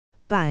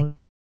 Bang!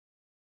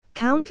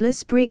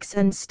 Countless bricks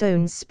and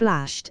stones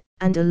splashed,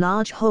 and a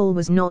large hole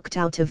was knocked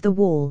out of the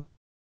wall.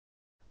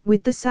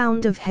 With the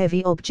sound of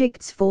heavy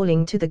objects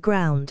falling to the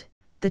ground,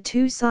 the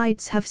two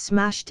sides have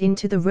smashed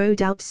into the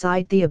road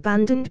outside the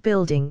abandoned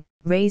building,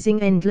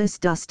 raising endless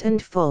dust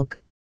and fog.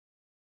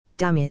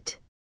 Damn it!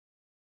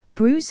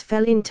 Bruce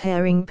fell in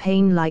tearing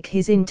pain like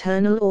his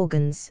internal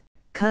organs,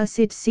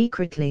 cursed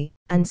secretly,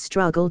 and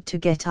struggled to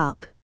get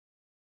up.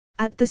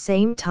 At the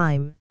same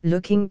time,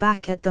 looking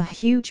back at the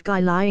huge guy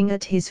lying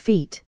at his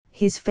feet,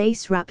 his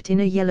face wrapped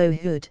in a yellow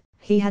hood,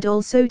 he had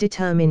also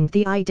determined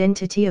the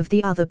identity of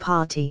the other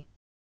party.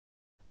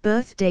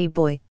 Birthday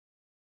boy.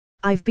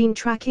 I've been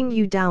tracking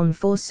you down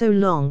for so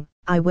long,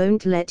 I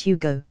won't let you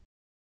go.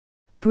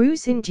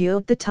 Bruce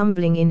endured the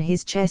tumbling in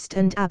his chest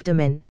and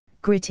abdomen,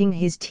 gritting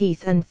his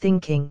teeth and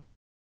thinking.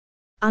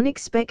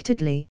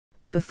 Unexpectedly,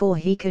 before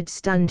he could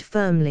stand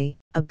firmly,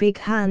 a big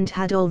hand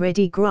had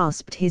already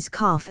grasped his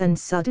calf and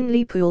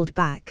suddenly pulled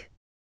back.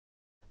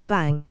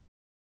 Bang!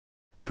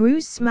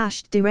 Bruce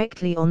smashed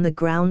directly on the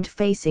ground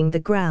facing the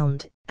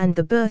ground, and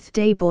the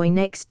birthday boy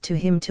next to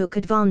him took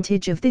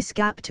advantage of this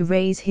gap to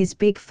raise his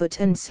big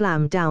foot and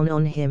slam down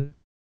on him.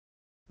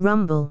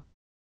 Rumble!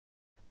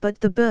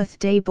 But the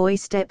birthday boy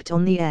stepped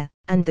on the air,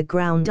 and the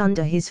ground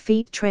under his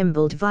feet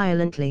trembled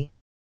violently.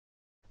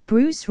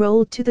 Bruce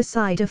rolled to the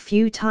side a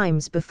few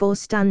times before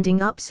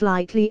standing up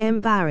slightly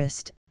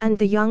embarrassed, and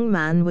the young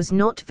man was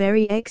not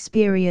very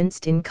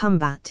experienced in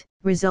combat,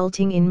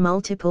 resulting in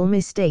multiple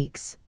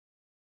mistakes.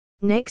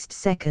 Next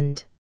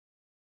second,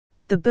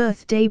 the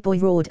birthday boy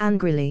roared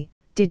angrily,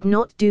 did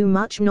not do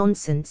much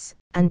nonsense,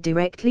 and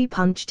directly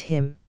punched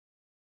him.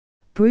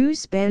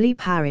 Bruce barely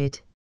parried.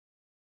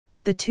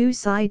 The two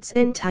sides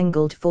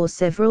entangled for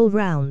several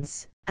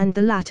rounds, and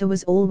the latter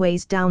was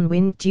always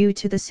downwind due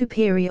to the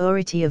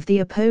superiority of the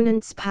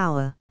opponent's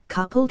power,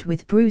 coupled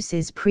with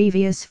Bruce's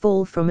previous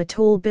fall from a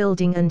tall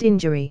building and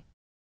injury.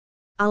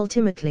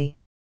 Ultimately,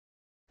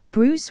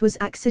 Bruce was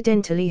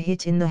accidentally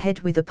hit in the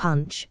head with a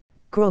punch,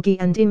 groggy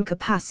and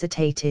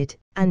incapacitated,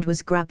 and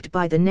was grabbed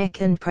by the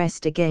neck and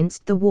pressed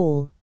against the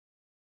wall.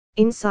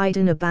 Inside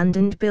an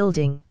abandoned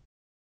building,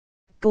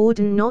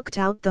 Gordon knocked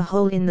out the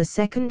hole in the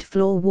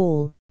second-floor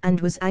wall,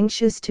 and was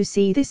anxious to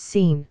see this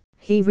scene.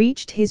 He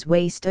reached his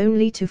waist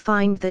only to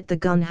find that the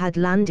gun had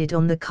landed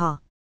on the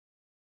car.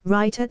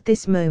 Right at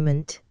this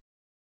moment,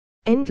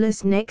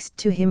 Endless next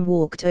to him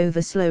walked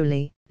over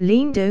slowly,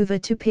 leaned over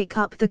to pick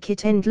up the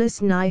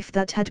Endless knife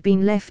that had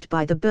been left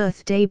by the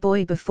birthday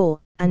boy before,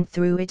 and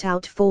threw it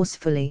out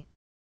forcefully.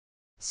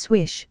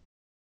 Swish!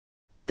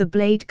 The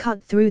blade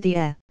cut through the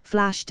air,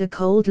 flashed a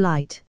cold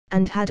light,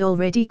 and had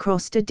already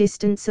crossed a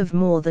distance of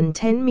more than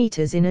 10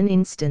 meters in an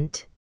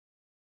instant.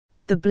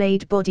 The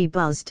blade body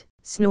buzzed,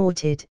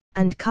 snorted,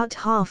 and cut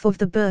half of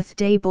the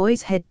birthday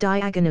boy's head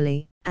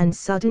diagonally, and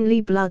suddenly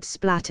blood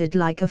splattered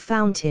like a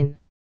fountain.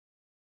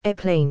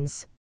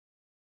 Airplanes.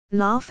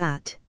 Laugh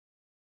at.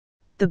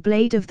 The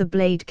blade of the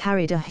blade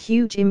carried a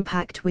huge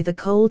impact with a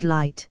cold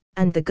light,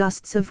 and the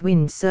gusts of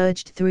wind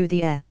surged through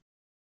the air.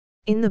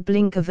 In the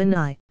blink of an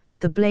eye,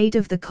 the blade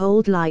of the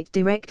cold light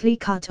directly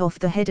cut off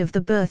the head of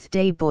the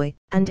birthday boy,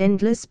 and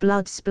endless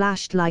blood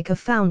splashed like a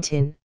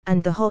fountain,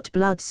 and the hot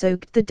blood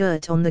soaked the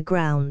dirt on the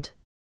ground.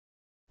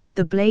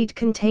 The blade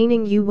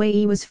containing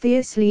UAE was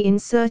fiercely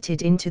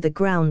inserted into the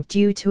ground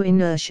due to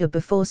inertia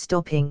before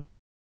stopping.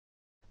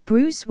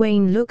 Bruce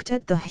Wayne looked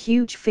at the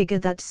huge figure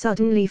that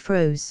suddenly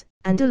froze,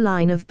 and a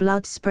line of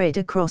blood spread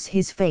across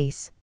his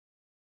face.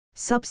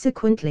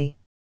 Subsequently,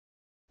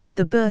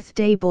 the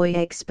birthday boy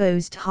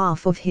exposed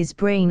half of his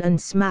brain and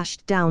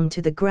smashed down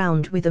to the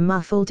ground with a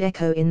muffled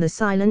echo in the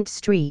silent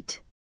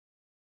street.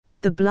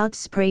 The blood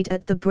sprayed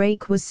at the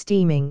brake was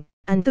steaming,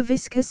 and the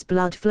viscous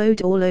blood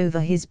flowed all over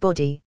his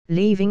body,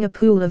 leaving a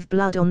pool of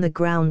blood on the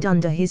ground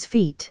under his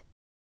feet.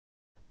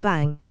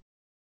 Bang!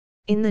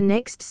 In the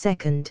next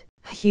second,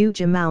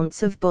 huge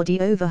amounts of body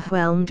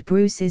overwhelmed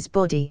Bruce's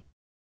body.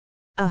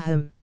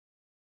 Ahem!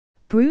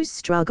 Bruce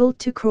struggled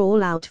to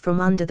crawl out from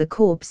under the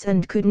corpse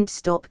and couldn't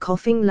stop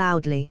coughing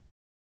loudly.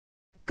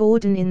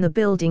 Gordon in the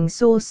building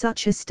saw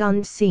such a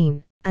stunned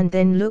scene, and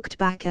then looked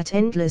back at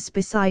Endless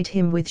beside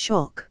him with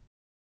shock.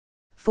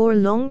 For a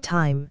long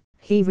time,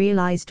 he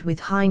realized with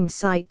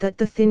hindsight that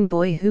the thin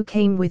boy who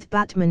came with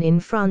Batman in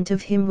front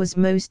of him was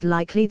most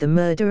likely the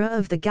murderer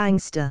of the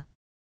gangster,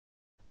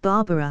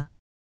 Barbara.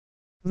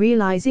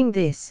 Realizing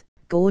this,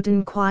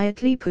 Gordon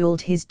quietly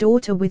pulled his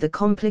daughter with a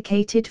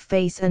complicated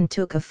face and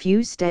took a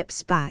few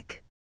steps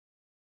back.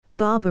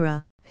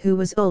 Barbara, who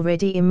was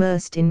already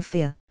immersed in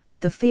fear,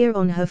 the fear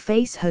on her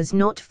face has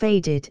not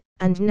faded,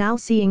 and now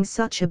seeing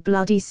such a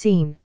bloody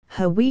scene,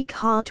 her weak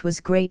heart was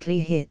greatly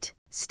hit,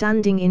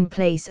 standing in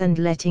place and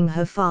letting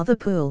her father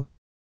pull.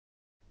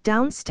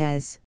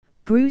 Downstairs,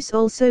 Bruce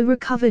also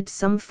recovered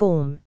some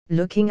form,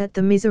 looking at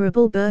the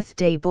miserable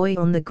birthday boy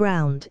on the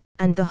ground,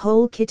 and the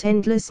whole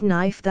Endless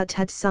knife that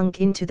had sunk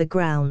into the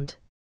ground.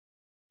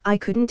 I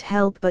couldn't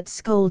help but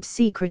scold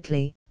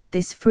secretly,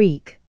 this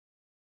freak.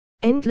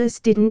 Endless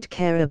didn't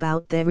care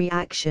about their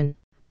reaction,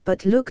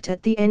 but looked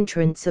at the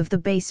entrance of the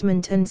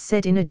basement and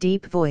said in a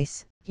deep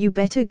voice, "You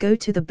better go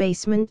to the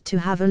basement to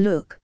have a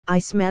look, I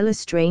smell a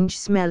strange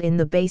smell in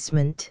the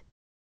basement."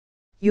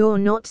 "You're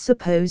not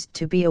supposed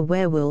to be a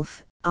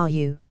werewolf, are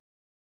you?"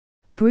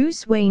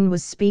 Bruce Wayne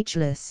was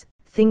speechless,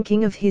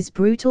 thinking of his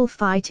brutal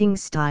fighting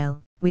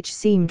style, which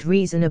seemed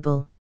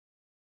reasonable.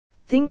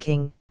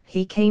 Thinking,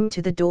 he came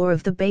to the door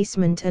of the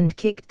basement and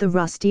kicked the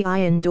rusty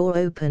iron door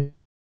open.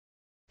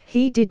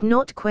 He did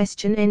not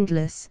question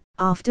Endless.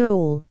 After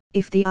all,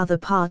 if the other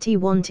party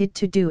wanted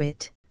to do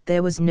it,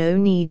 there was no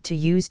need to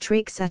use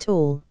tricks at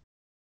all.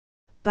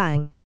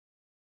 Bang!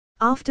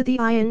 After the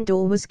iron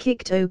door was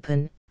kicked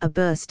open, a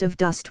burst of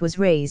dust was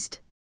raised.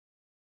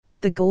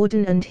 The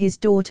Gordon and his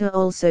daughter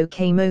also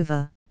came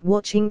over,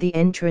 watching the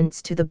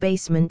entrance to the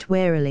basement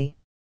warily.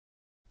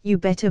 "You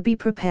better be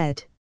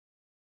prepared,"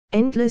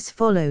 Endless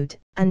followed,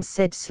 and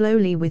said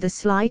slowly with a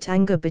slight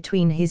anger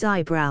between his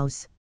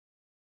eyebrows.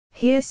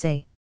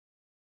 Hearsay.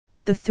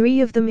 The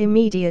three of them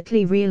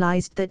immediately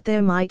realized that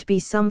there might be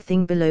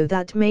something below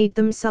that made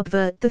them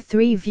subvert the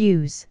three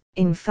views.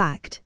 In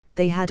fact,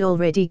 they had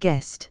already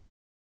guessed.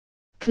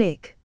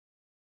 Click.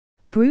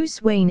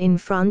 Bruce Wayne in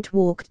front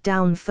walked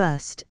down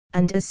first,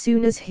 and as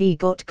soon as he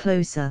got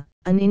closer,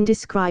 an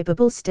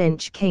indescribable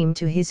stench came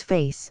to his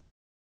face.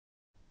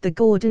 The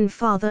Gordon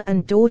father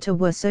and daughter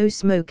were so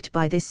smoked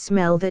by this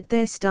smell that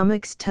their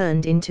stomachs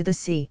turned into the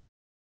sea.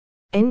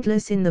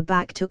 Endless in the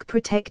back took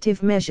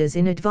protective measures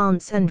in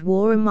advance and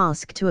wore a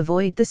mask to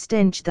avoid the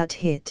stench that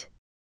hit.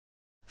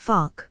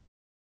 Fuck.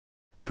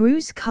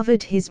 Bruce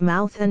covered his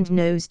mouth and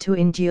nose to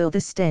endure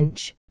the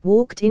stench,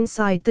 walked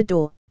inside the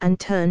door, and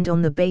turned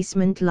on the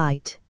basement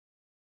light.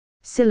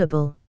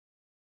 Syllable.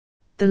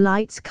 The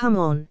lights come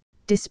on,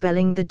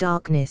 dispelling the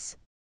darkness.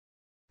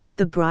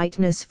 The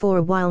brightness for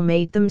a while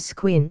made them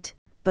squint,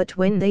 but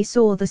when they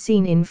saw the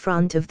scene in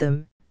front of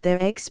them, their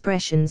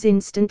expressions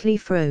instantly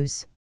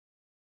froze.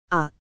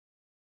 Ah!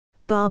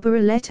 Barbara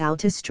let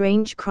out a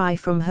strange cry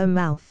from her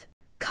mouth,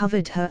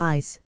 covered her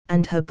eyes,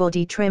 and her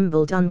body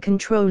trembled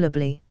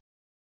uncontrollably.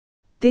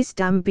 This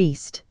damn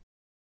beast!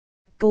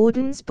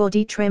 Gordon's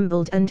body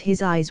trembled and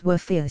his eyes were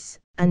fierce,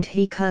 and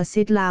he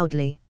cursed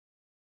loudly.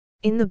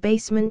 In the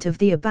basement of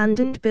the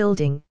abandoned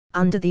building,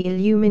 under the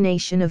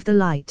illumination of the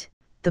light,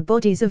 the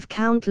bodies of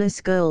countless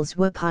girls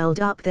were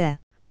piled up there.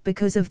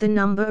 Because of the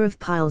number of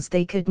piles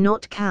they could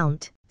not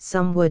count,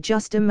 some were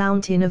just a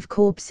mountain of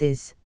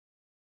corpses.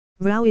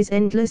 Rowie's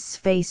Endless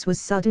face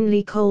was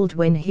suddenly cold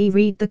when he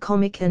read the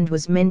comic and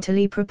was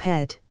mentally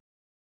prepared.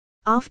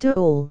 After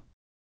all,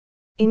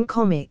 in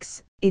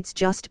comics, it's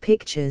just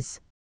pictures.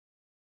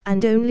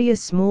 And only a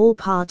small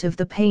part of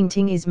the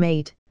painting is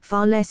made,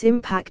 far less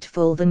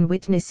impactful than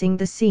witnessing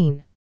the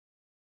scene.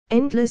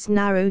 Endless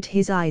narrowed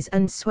his eyes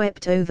and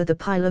swept over the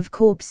pile of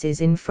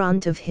corpses in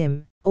front of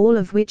him, all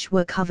of which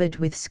were covered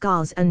with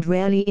scars and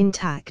rarely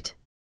intact.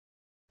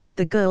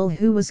 The girl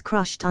who was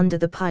crushed under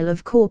the pile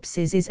of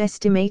corpses is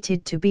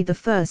estimated to be the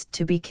first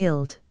to be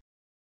killed.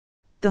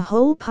 The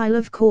whole pile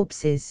of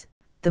corpses,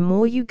 the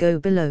more you go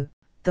below,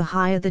 the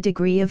higher the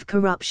degree of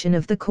corruption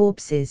of the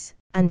corpses,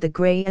 and the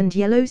grey and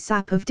yellow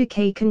sap of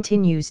decay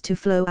continues to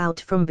flow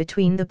out from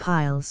between the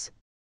piles.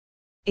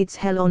 It's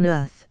hell on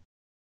earth.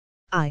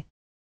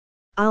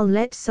 I'll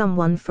let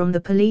someone from the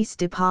police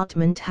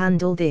department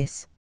handle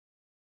this.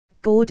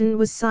 Gordon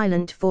was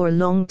silent for a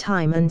long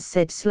time and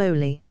said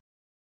slowly.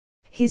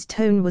 His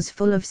tone was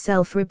full of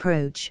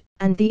self-reproach,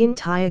 and the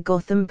entire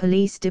Gotham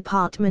Police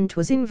Department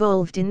was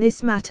involved in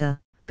this matter,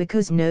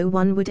 because no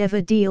one would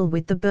ever deal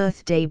with the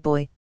birthday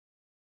boy.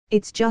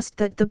 It's just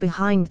that the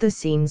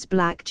behind-the-scenes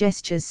black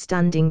gestures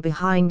standing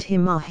behind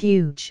him are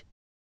huge.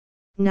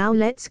 Now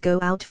let's go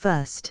out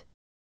first.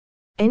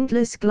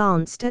 Endless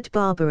glanced at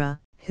Barbara,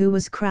 who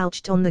was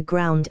crouched on the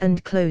ground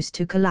and close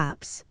to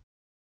collapse.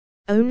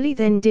 Only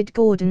then did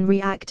Gordon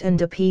react and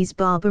appease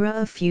Barbara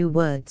a few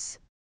words.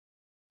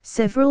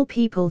 Several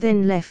people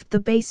then left the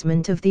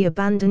basement of the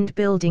abandoned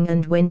building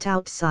and went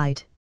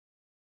outside.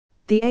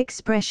 The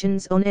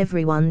expressions on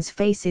everyone's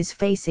faces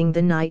facing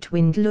the night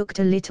wind looked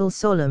a little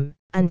solemn,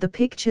 and the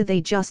picture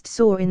they just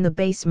saw in the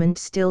basement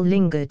still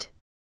lingered.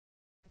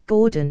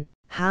 Gordon,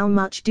 how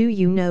much do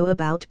you know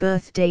about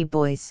birthday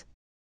boys?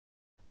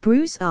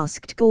 Bruce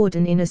asked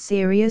Gordon in a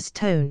serious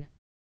tone.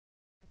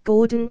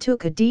 Gordon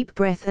took a deep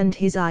breath and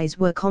his eyes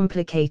were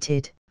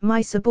complicated.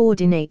 My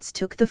subordinates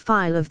took the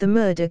file of the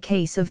murder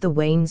case of the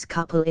Waynes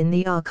couple in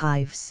the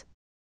archives.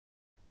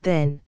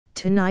 Then,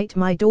 tonight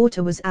my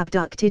daughter was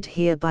abducted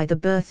here by the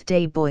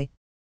birthday boy.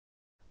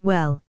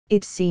 Well,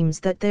 it seems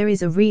that there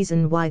is a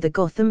reason why the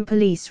Gotham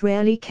police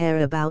rarely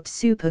care about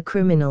super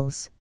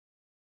criminals.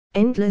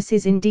 Endless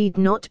is indeed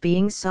not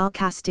being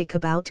sarcastic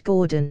about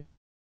Gordon.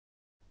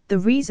 The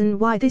reason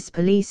why this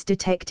police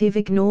detective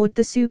ignored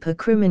the super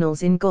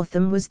criminals in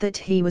Gotham was that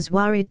he was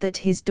worried that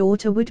his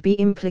daughter would be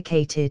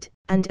implicated,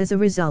 and as a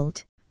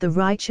result, the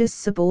righteous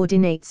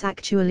subordinates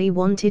actually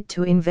wanted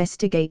to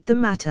investigate the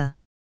matter.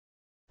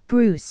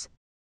 Bruce.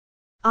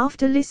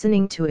 After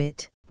listening to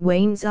it,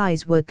 Wayne's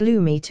eyes were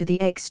gloomy to the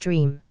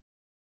extreme.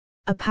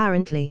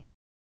 Apparently,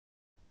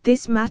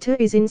 this matter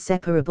is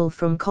inseparable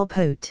from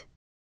Capote.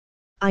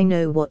 I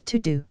know what to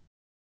do.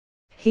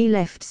 He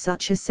left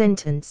such a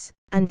sentence,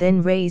 and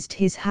then raised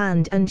his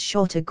hand and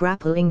shot a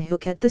grappling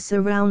hook at the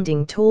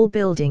surrounding tall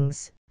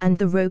buildings, and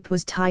the rope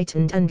was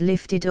tightened and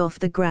lifted off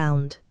the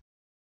ground.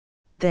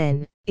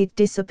 Then, it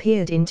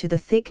disappeared into the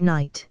thick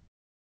night.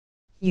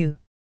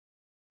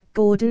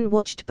 Gordon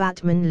watched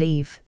Batman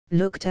leave,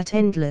 looked at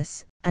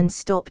Endless, and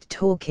stopped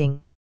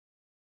talking.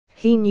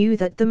 He knew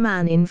that the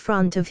man in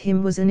front of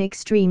him was an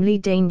extremely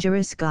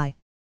dangerous guy.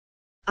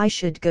 I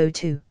should go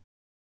too.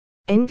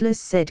 Endless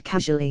said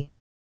casually.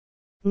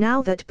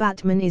 Now that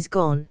Batman is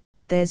gone,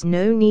 there's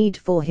no need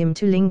for him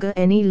to linger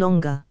any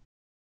longer.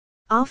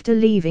 After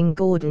leaving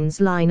Gordon's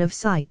line of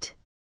sight,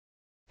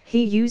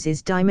 he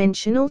uses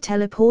dimensional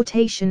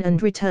teleportation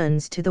and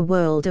returns to the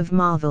world of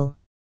Marvel.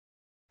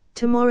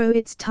 Tomorrow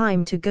it's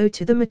time to go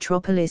to the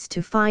metropolis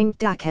to find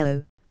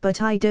Dakeo,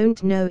 but I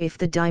don't know if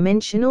the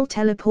dimensional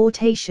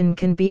teleportation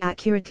can be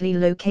accurately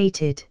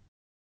located.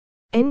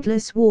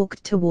 Endless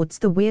walked towards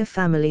the Weir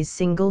family's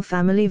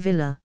single-family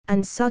villa,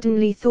 and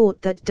suddenly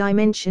thought that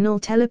dimensional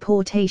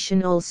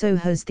teleportation also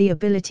has the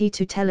ability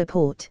to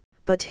teleport,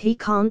 but he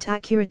can't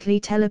accurately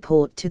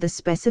teleport to the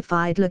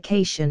specified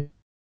location.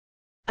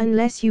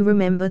 Unless you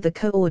remember the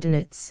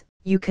coordinates,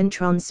 you can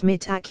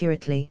transmit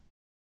accurately.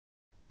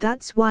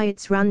 That's why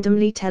it's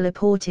randomly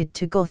teleported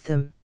to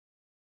Gotham.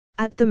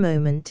 At the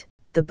moment,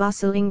 the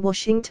bustling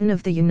Washington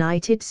of the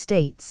United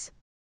States.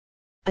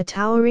 A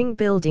towering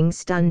building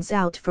stands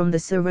out from the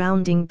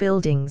surrounding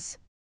buildings.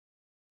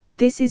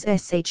 This is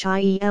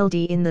SHIELD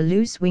in the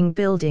Loose Wing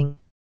building.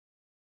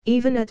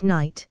 Even at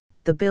night,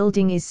 the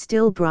building is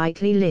still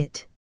brightly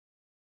lit.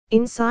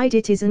 Inside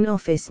it is an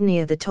office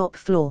near the top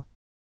floor.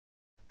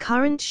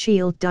 Current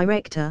SHIELD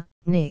Director,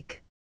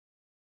 Nick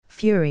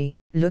Fury,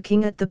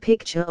 looking at the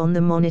picture on the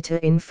monitor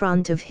in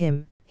front of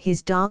him,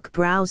 his dark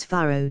brows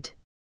furrowed.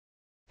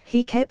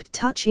 He kept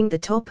touching the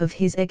top of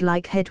his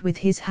egg-like head with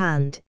his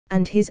hand,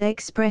 and his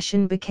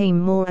expression became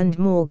more and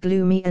more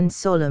gloomy and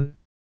solemn.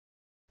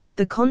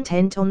 The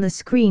content on the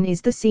screen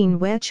is the scene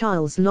where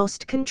Charles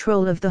lost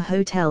control of the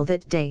hotel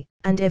that day,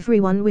 and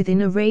everyone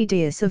within a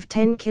radius of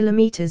 10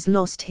 kilometers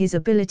lost his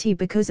ability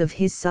because of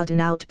his sudden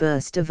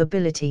outburst of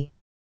ability.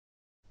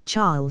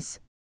 Charles.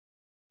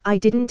 I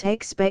didn't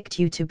expect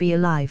you to be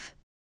alive.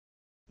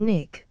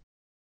 Nick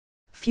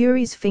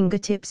Fury's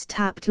fingertips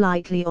tapped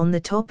lightly on the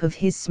top of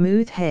his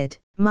smooth head,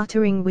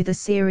 muttering with a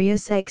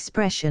serious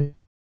expression.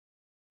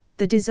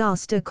 The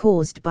disaster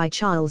caused by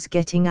Charles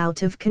getting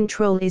out of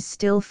control is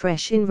still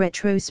fresh in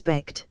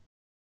retrospect.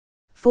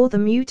 For the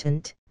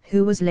mutant,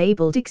 who was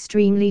labeled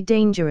extremely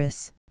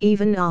dangerous,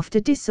 even after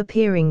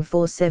disappearing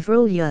for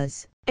several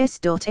years,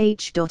 S.H.I.E.L.D.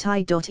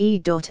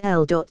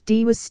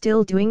 was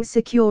still doing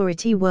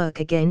security work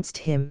against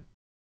him.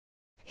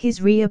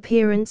 His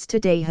reappearance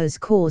today has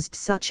caused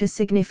such a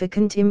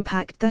significant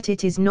impact that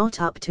it is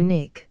not up to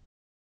Nick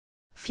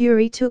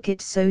Fury took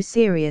it so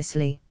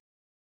seriously.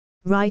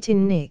 Right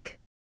in Nick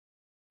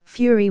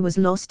Fury was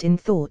lost in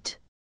thought.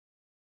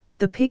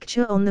 The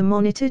picture on the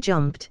monitor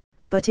jumped,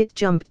 but it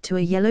jumped to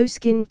a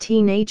yellow-skinned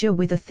teenager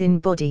with a thin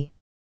body.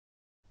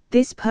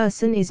 This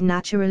person is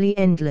naturally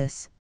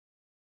Endless.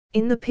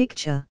 In the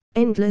picture,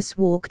 Endless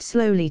walked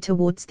slowly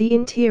towards the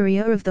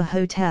interior of the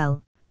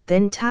hotel,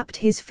 then tapped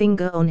his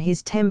finger on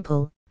his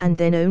temple, and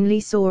then only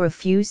saw a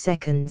few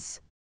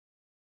seconds.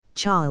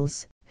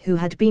 Charles, who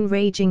had been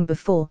raging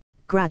before,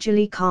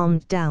 gradually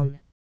calmed down.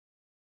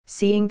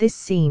 Seeing this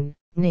scene,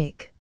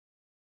 Nick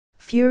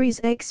Fury's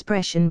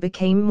expression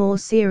became more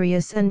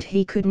serious and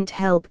he couldn't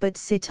help but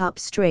sit up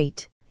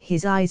straight,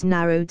 his eyes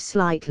narrowed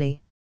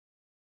slightly.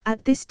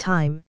 At this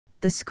time,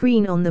 the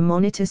screen on the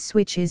monitor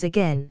switches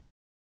again.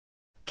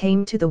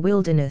 Came to the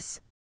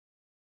wilderness.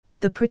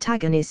 The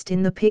protagonist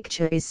in the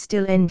picture is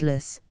still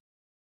Endless.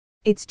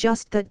 It's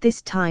just that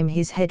this time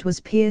his head was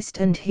pierced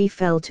and he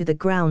fell to the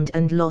ground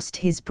and lost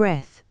his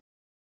breath.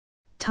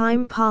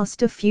 Time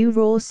passed. A few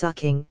raw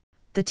sucking.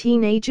 The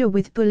teenager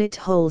with bullet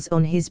holes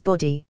on his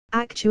body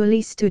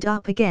actually stood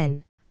up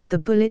again, the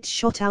bullets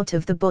shot out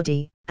of the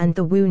body, and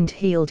the wound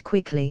healed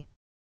quickly.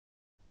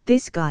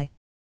 This guy.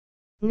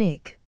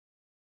 Nick.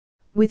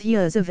 With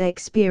years of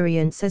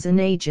experience as an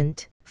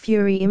agent,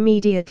 Fury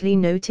immediately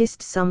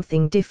noticed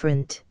something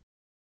different.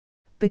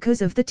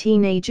 Because of the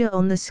teenager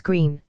on the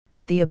screen,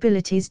 the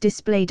abilities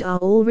displayed are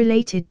all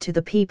related to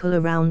the people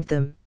around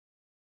them.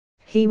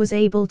 He was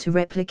able to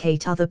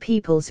replicate other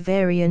people's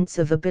variants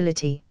of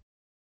ability.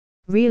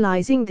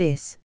 Realizing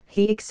this,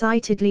 he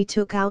excitedly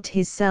took out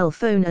his cell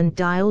phone and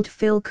dialed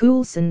Phil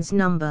Coulson's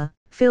number.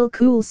 Phil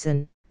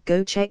Coulson,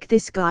 go check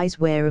this guy's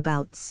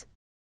whereabouts.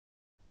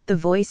 The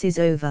voice is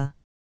over.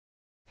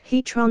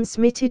 He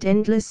transmitted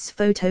Endless'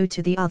 photo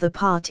to the other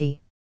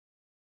party.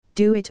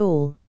 Do it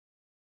all.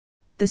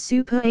 The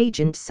super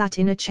agent sat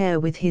in a chair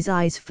with his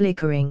eyes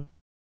flickering.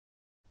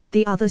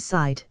 The other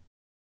side.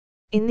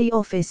 In the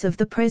office of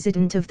the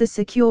President of the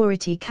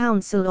Security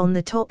Council on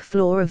the top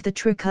floor of the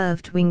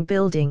Tricurved Wing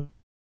building.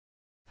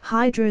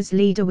 Hydra's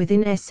leader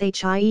within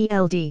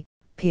SHIELD,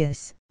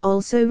 Pierce,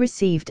 also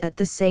received at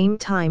the same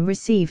time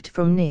received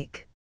from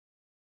Nick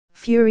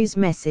Fury's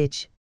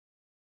message.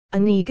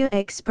 An eager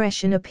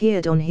expression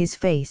appeared on his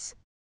face.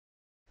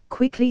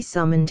 Quickly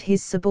summoned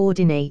his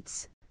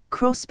subordinates,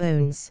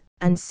 Crossbones,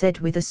 and said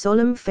with a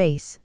solemn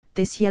face,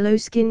 "This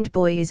yellow-skinned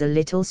boy is a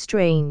little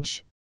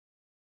strange.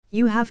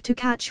 You have to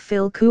catch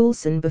Phil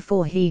Coulson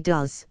before he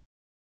does."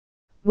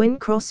 When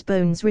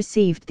Crossbones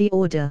received the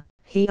order,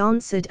 he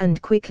answered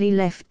and quickly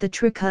left the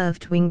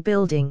Tricurved Wing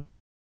building.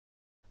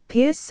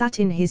 Pierce sat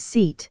in his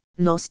seat,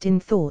 lost in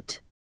thought.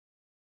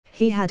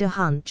 He had a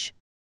hunch.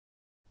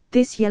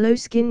 This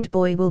yellow-skinned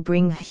boy will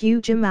bring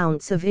huge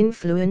amounts of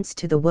influence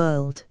to the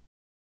world.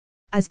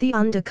 As the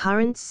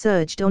undercurrents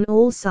surged on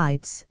all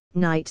sides,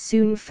 night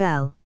soon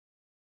fell.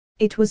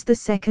 It was the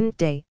second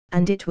day,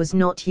 and it was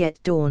not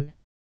yet dawn.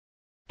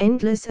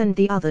 Endless and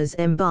the others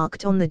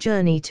embarked on the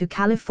journey to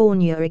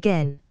California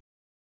again.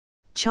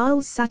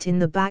 Charles sat in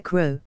the back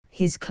row,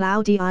 his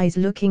cloudy eyes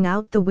looking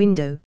out the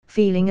window,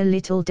 feeling a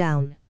little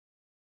down.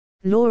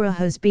 Laura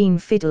has been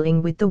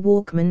fiddling with the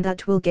Walkman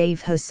that Will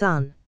gave her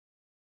son.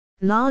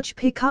 Large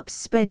pickups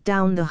sped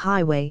down the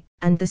highway,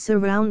 and the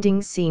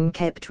surrounding scene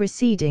kept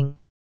receding.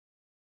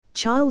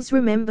 Charles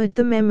remembered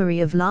the memory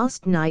of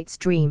last night's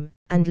dream,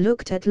 and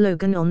looked at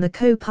Logan on the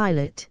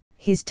co-pilot,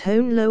 his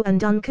tone low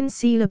and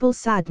unconcealable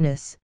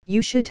sadness.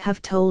 "You should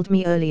have told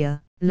me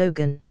earlier,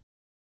 Logan.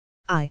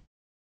 I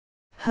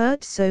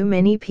hurt so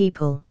many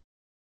people.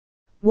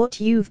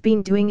 What you've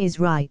been doing is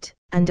right,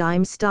 and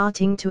I'm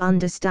starting to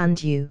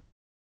understand you."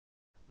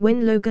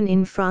 When Logan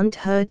in front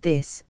heard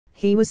this,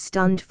 he was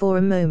stunned for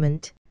a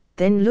moment,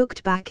 then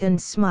looked back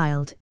and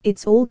smiled.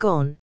 "It's all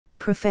gone,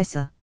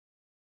 Professor."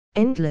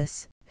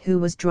 Endless, who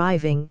was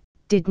driving,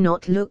 did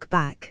not look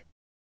back.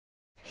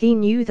 He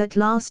knew that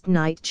last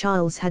night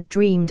Charles had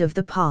dreamed of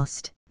the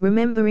past,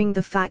 remembering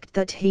the fact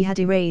that he had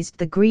erased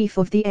the grief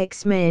of the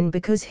X-Men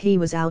because he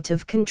was out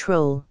of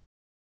control.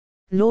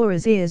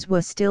 Laura's ears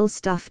were still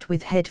stuffed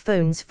with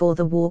headphones for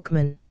the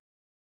Walkman.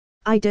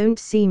 "I don't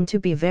seem to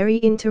be very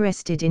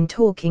interested in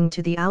talking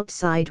to the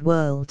outside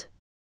world."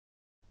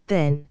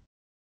 Then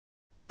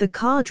the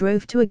car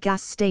drove to a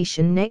gas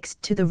station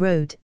next to the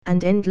road,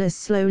 and Endless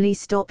slowly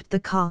stopped the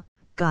car.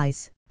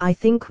 "Guys, I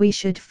think we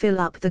should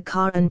fill up the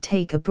car and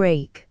take a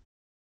break."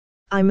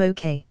 "I'm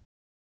okay."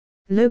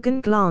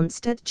 Logan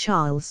glanced at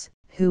Charles,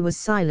 who was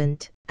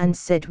silent, and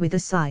said with a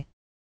sigh,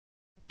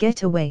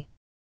 "Get away.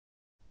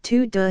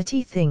 Two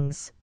dirty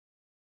things.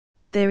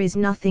 There is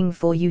nothing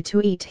for you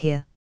to eat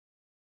here.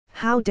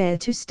 How dare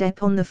to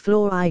step on the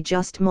floor I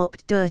just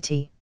mopped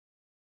dirty.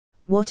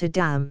 What a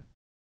damn."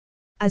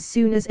 As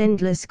soon as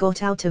Endless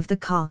got out of the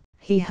car,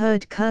 he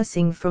heard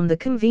cursing from the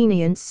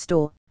convenience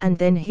store, and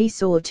then he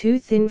saw two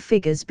thin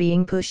figures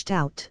being pushed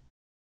out.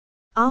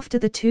 After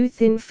the two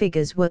thin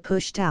figures were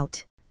pushed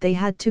out, they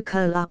had to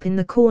curl up in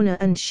the corner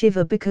and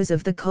shiver because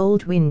of the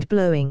cold wind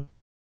blowing.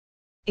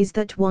 "Is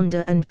that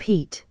Wanda and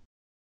Pete?"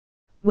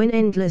 When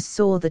Endless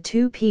saw the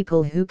two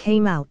people who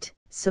came out,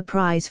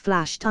 surprise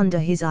flashed under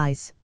his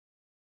eyes.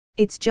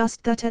 "It's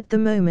just that at the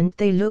moment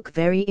they look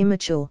very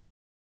immature.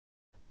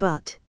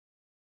 But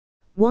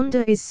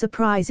Wanda is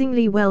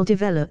surprisingly well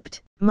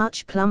developed,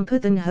 much plumper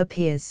than her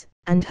peers,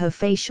 and her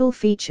facial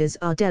features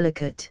are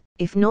delicate,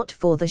 if not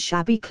for the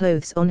shabby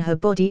clothes on her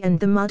body and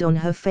the mud on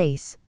her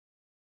face.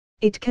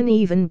 It can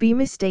even be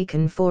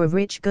mistaken for a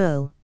rich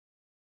girl.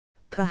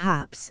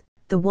 Perhaps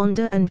the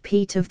Wanda and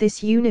Pete of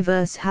this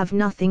universe have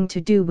nothing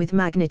to do with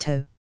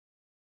Magneto."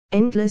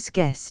 Endless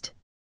guessed.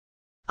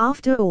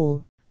 After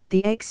all,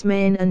 the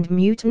X-Men and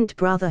Mutant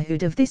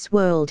Brotherhood of this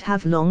world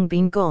have long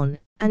been gone,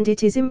 and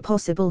it is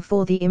impossible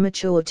for the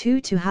immature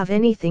two to have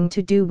anything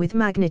to do with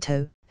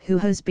Magneto, who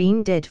has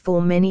been dead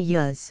for many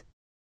years.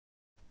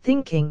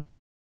 Thinking,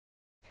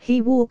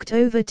 he walked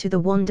over to the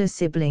Wanda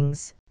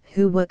siblings,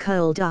 who were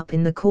curled up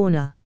in the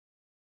corner.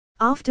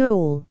 After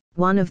all,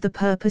 one of the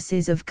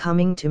purposes of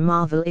coming to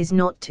Marvel is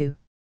not to.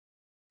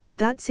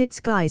 That's it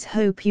guys,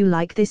 hope you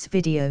like this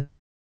video.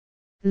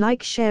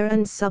 Like, share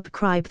and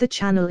subscribe the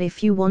channel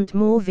if you want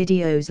more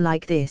videos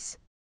like this.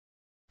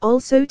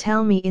 Also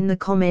tell me in the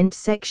comment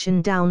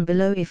section down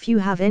below if you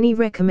have any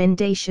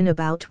recommendation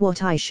about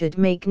what I should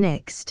make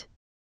next.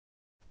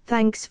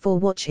 Thanks for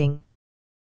watching.